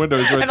 look through the window.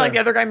 He's right and like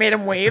there. the other guy made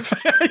him wave.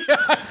 Yeah,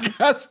 I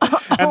guess.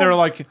 And they're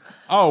like,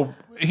 "Oh,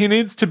 he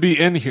needs to be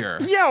in here."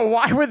 Yeah,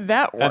 why would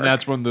that work? And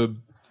that's when the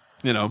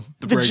the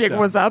The jig breakdown.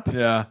 was up.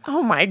 Yeah.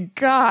 Oh my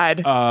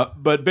God.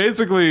 But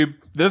basically,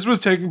 this was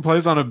taking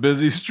place on a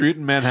busy street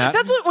in Manhattan.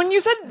 That's what, when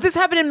you said this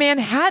happened in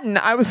Manhattan,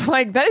 I was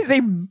like, that is a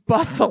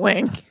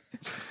bustling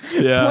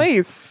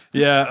place.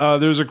 Yeah,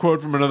 there's a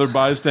quote from another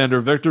bystander,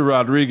 Victor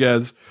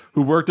Rodriguez,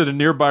 who worked at a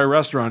nearby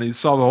restaurant. He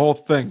saw the whole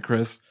thing,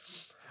 Chris.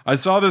 I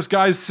saw this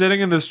guy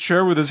sitting in this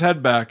chair with his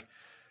head back.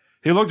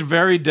 He looked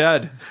very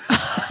dead.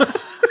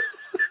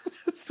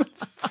 That's the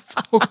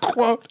full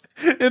quote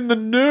in the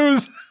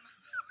news.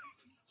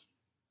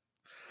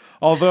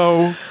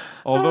 Although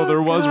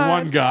there was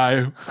one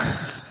guy,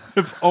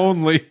 if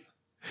only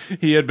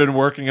he had been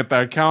working at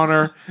that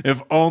counter,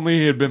 if only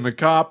he had been the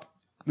cop,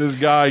 this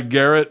guy,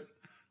 Garrett,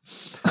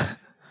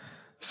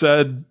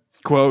 said,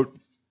 quote,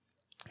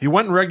 he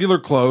went in regular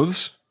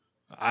clothes.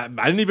 I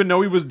didn't even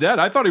know he was dead.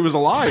 I thought he was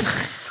alive.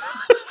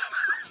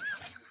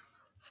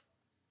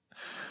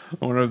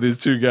 I wonder if these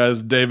two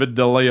guys, David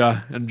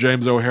D'Elia and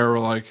James O'Hare, were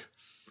like,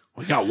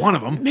 we got one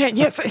of them. Man,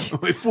 yes.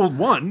 We fooled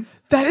one.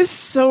 That is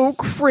so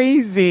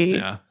crazy.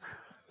 Yeah.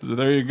 So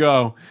there you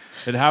go.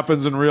 It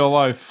happens in real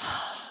life.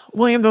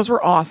 William, those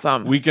were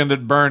awesome. Weekend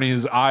at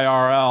Bernie's,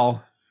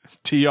 IRL,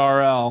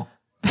 TRL.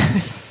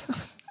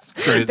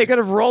 Crazy. They could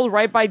have rolled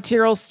right by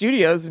TRL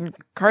Studios, and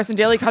Carson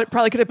Daly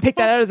probably could have picked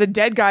that out as a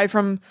dead guy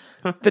from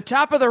the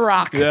top of the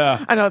rock.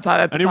 Yeah. I know it's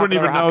not at the And he top wouldn't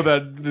of the even know rock.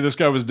 that this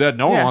guy was dead.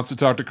 No one Yeah. wants to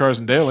talk to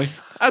Carson Daly.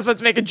 I was about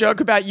to make a joke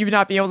about you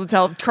not being able to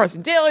tell if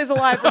Carson Daly's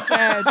alive or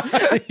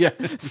dead. Yeah.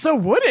 So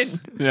wouldn't.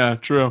 Yeah,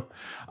 true.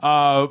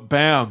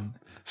 Bam.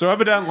 So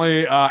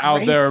evidently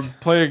out there,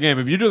 play a game.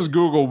 If you just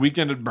Google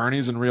Weekend at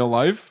Bernie's in real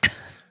life,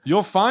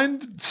 you'll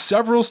find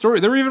several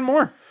stories. There were even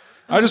more.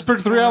 I just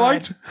picked 3 I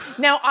liked.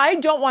 Now, I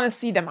don't want to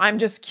see them. I'm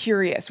just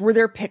curious. Were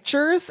there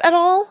pictures at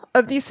all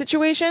of these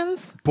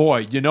situations?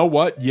 Boy, you know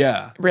what?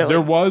 Yeah. Really?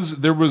 There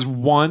was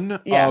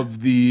one Yeah.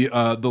 of the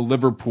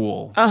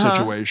Liverpool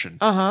situation.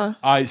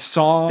 I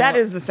saw That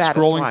is the saddest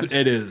scrolling one.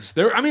 it is.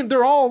 They're all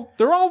Well,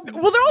 they're all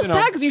you know,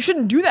 sad because you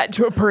shouldn't do that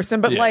to a person,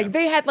 but Yeah. like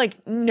they had like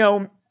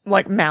no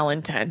like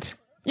malintent.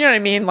 You know what I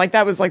mean? Like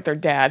that was like their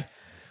dad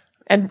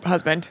and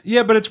husband.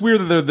 Yeah, but it's weird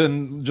that they're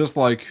then just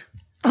like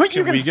Oh,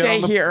 you can we get stay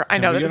on the- here. I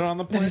can know we that get is, on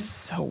the that plane? is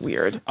so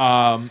weird.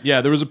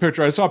 Yeah, there was a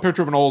picture. I saw a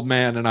picture of an old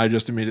man, and I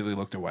just immediately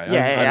looked away.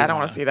 Yeah, I didn't don't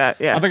want to see that.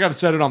 Yeah. I think I've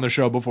said it on the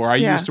show before. I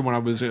Yeah. used to, when I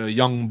was a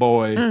young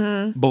boy,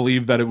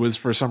 believe that it was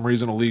for some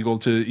reason illegal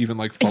to even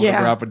like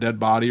photograph a dead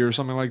body or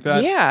something like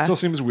that. Yeah. It still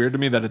seems weird to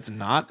me that it's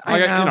not. I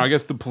Like, know. I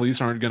guess the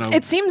police aren't going to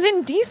It seems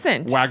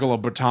indecent. waggle a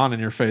baton in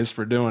your face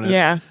for doing it.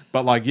 Yeah.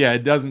 But like, yeah,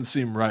 it doesn't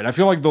seem right. I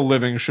feel like the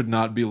living should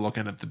not be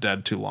looking at the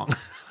dead too long.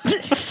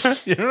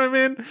 You know what I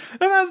mean? Doesn't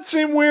that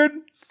seem weird?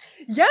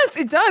 Yes,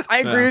 it does. I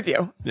agree Yeah. with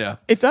you. Yeah.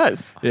 It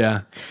does.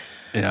 Yeah.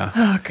 Yeah.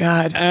 Oh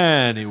God.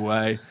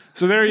 Anyway,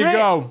 so there you Right.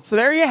 go. So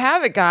there you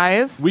have it,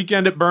 guys.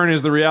 Weekend at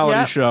Bernie's, the reality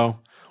Yep. show.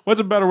 What's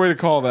a better way to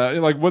call that?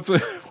 Like, what's a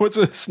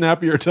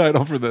snappier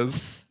title for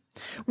this?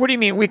 What do you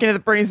mean? Weekend at the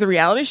Bernie's, the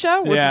reality show?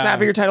 What's Yeah. the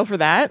snappier title for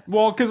that?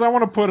 Well, because I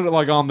want to put it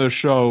like on the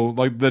show,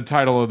 like the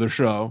title of the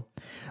show.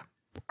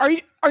 Are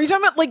you talking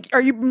about like?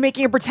 Are you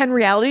making a pretend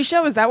reality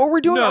show? Is that what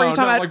we're doing? or are you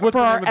talking about like what's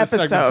for the our name of the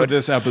segment for episode?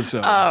 this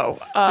episode? Oh,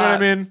 you know what I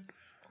mean?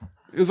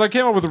 Because I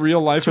came up with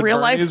real life at real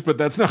life. Bernie's, but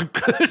that's not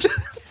good.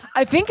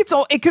 I think it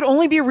could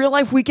only be a real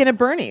life Weekend at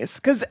Bernie's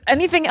because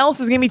anything else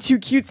is gonna be too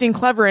cutesy and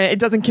clever and it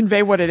doesn't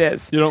convey what it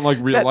is. You don't like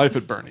real That- life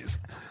at Bernie's.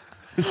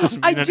 It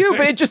doesn't I mean do, anything.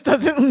 but it just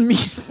doesn't mean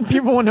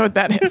people won't know what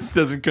that It is.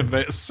 doesn't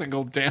convey a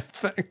single damn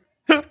thing.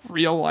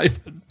 Real life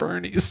at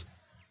Bernie's.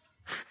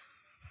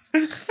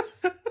 You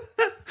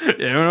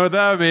don't know what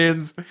that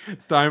means.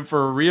 It's time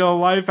for real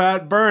life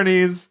at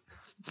Bernie's.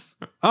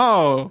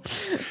 Oh,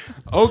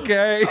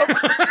 okay.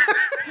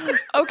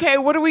 Okay,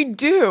 what do we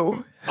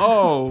do?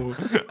 Oh,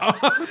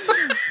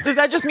 Does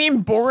that just mean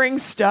boring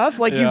stuff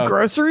like Yeah. you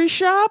grocery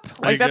shop?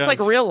 Like that's like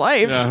guess. real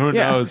life. Yeah, who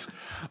knows?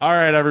 All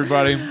right,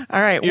 everybody.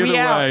 All right, Either we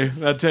out. way,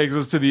 that takes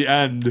us to the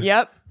end.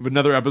 Yep. Of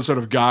another episode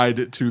of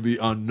Guide to the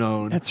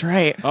Unknown. That's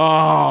right.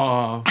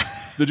 Oh,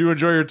 did you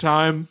enjoy your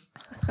time?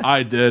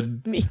 I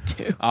did. Me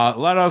too.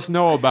 Let us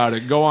know about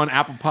it. Go on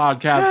Apple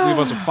Podcasts, leave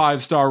us a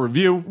 5-star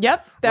review.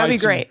 Yep, that'd be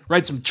great.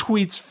 Write some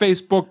tweets,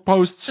 Facebook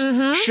posts,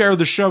 share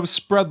the show,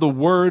 spread the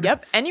word.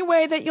 Yep. Any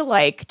way that you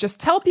like.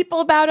 Just tell people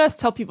about us.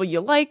 Tell people you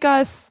like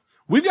us.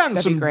 We've gotten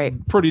That'd be some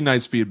great. pretty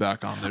nice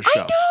feedback on this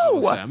show. know.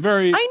 will say. I'm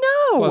very I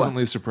know.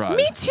 pleasantly surprised.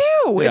 Me too.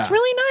 Yeah. It's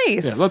really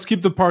nice. Yeah, let's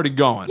keep the party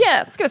going.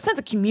 Yeah, let's get a sense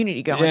of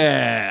community going.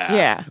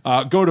 Yeah.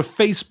 Yeah. Go to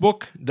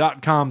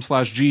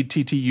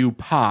facebook.com/GTTU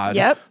pod.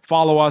 Yep.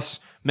 Follow us.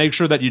 Make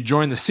sure that you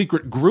join the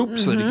secret group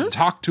so that you can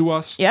talk to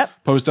us. Yep.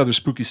 Post other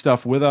spooky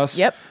stuff with us.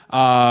 Yep.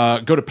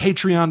 Go to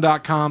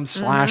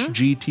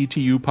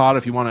patreon.com/GTTU pod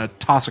if you want to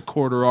toss a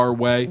quarter our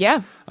way.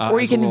 Yeah. Or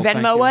you as a can little thank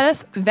you.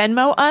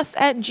 Venmo us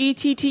at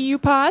GTTU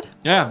pod.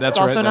 Yeah, that's It's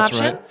right. also an That's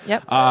option. right.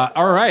 Yep.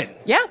 All right.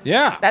 Yeah.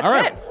 Yeah. That's all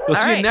right. it. We'll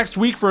see All you right. next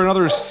week for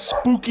another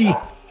spooky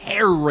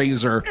hair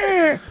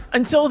raiser.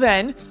 Until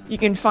then, you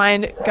can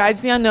find Guides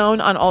to the Unknown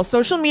on all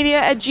social media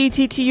at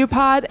GTTU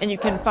Pod, and you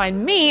can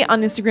find me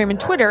on Instagram and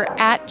Twitter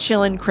at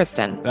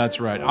ChillinKristen. That's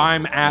right.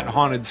 I'm at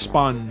Haunted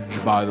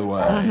Sponge, by the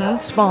way.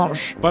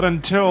 Sponge. But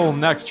until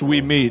next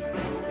we meet,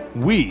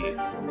 we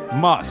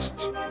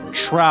must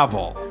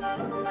travel.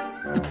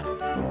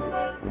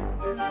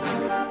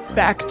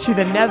 Back to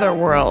the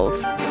netherworld.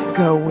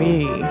 Go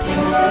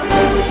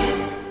we.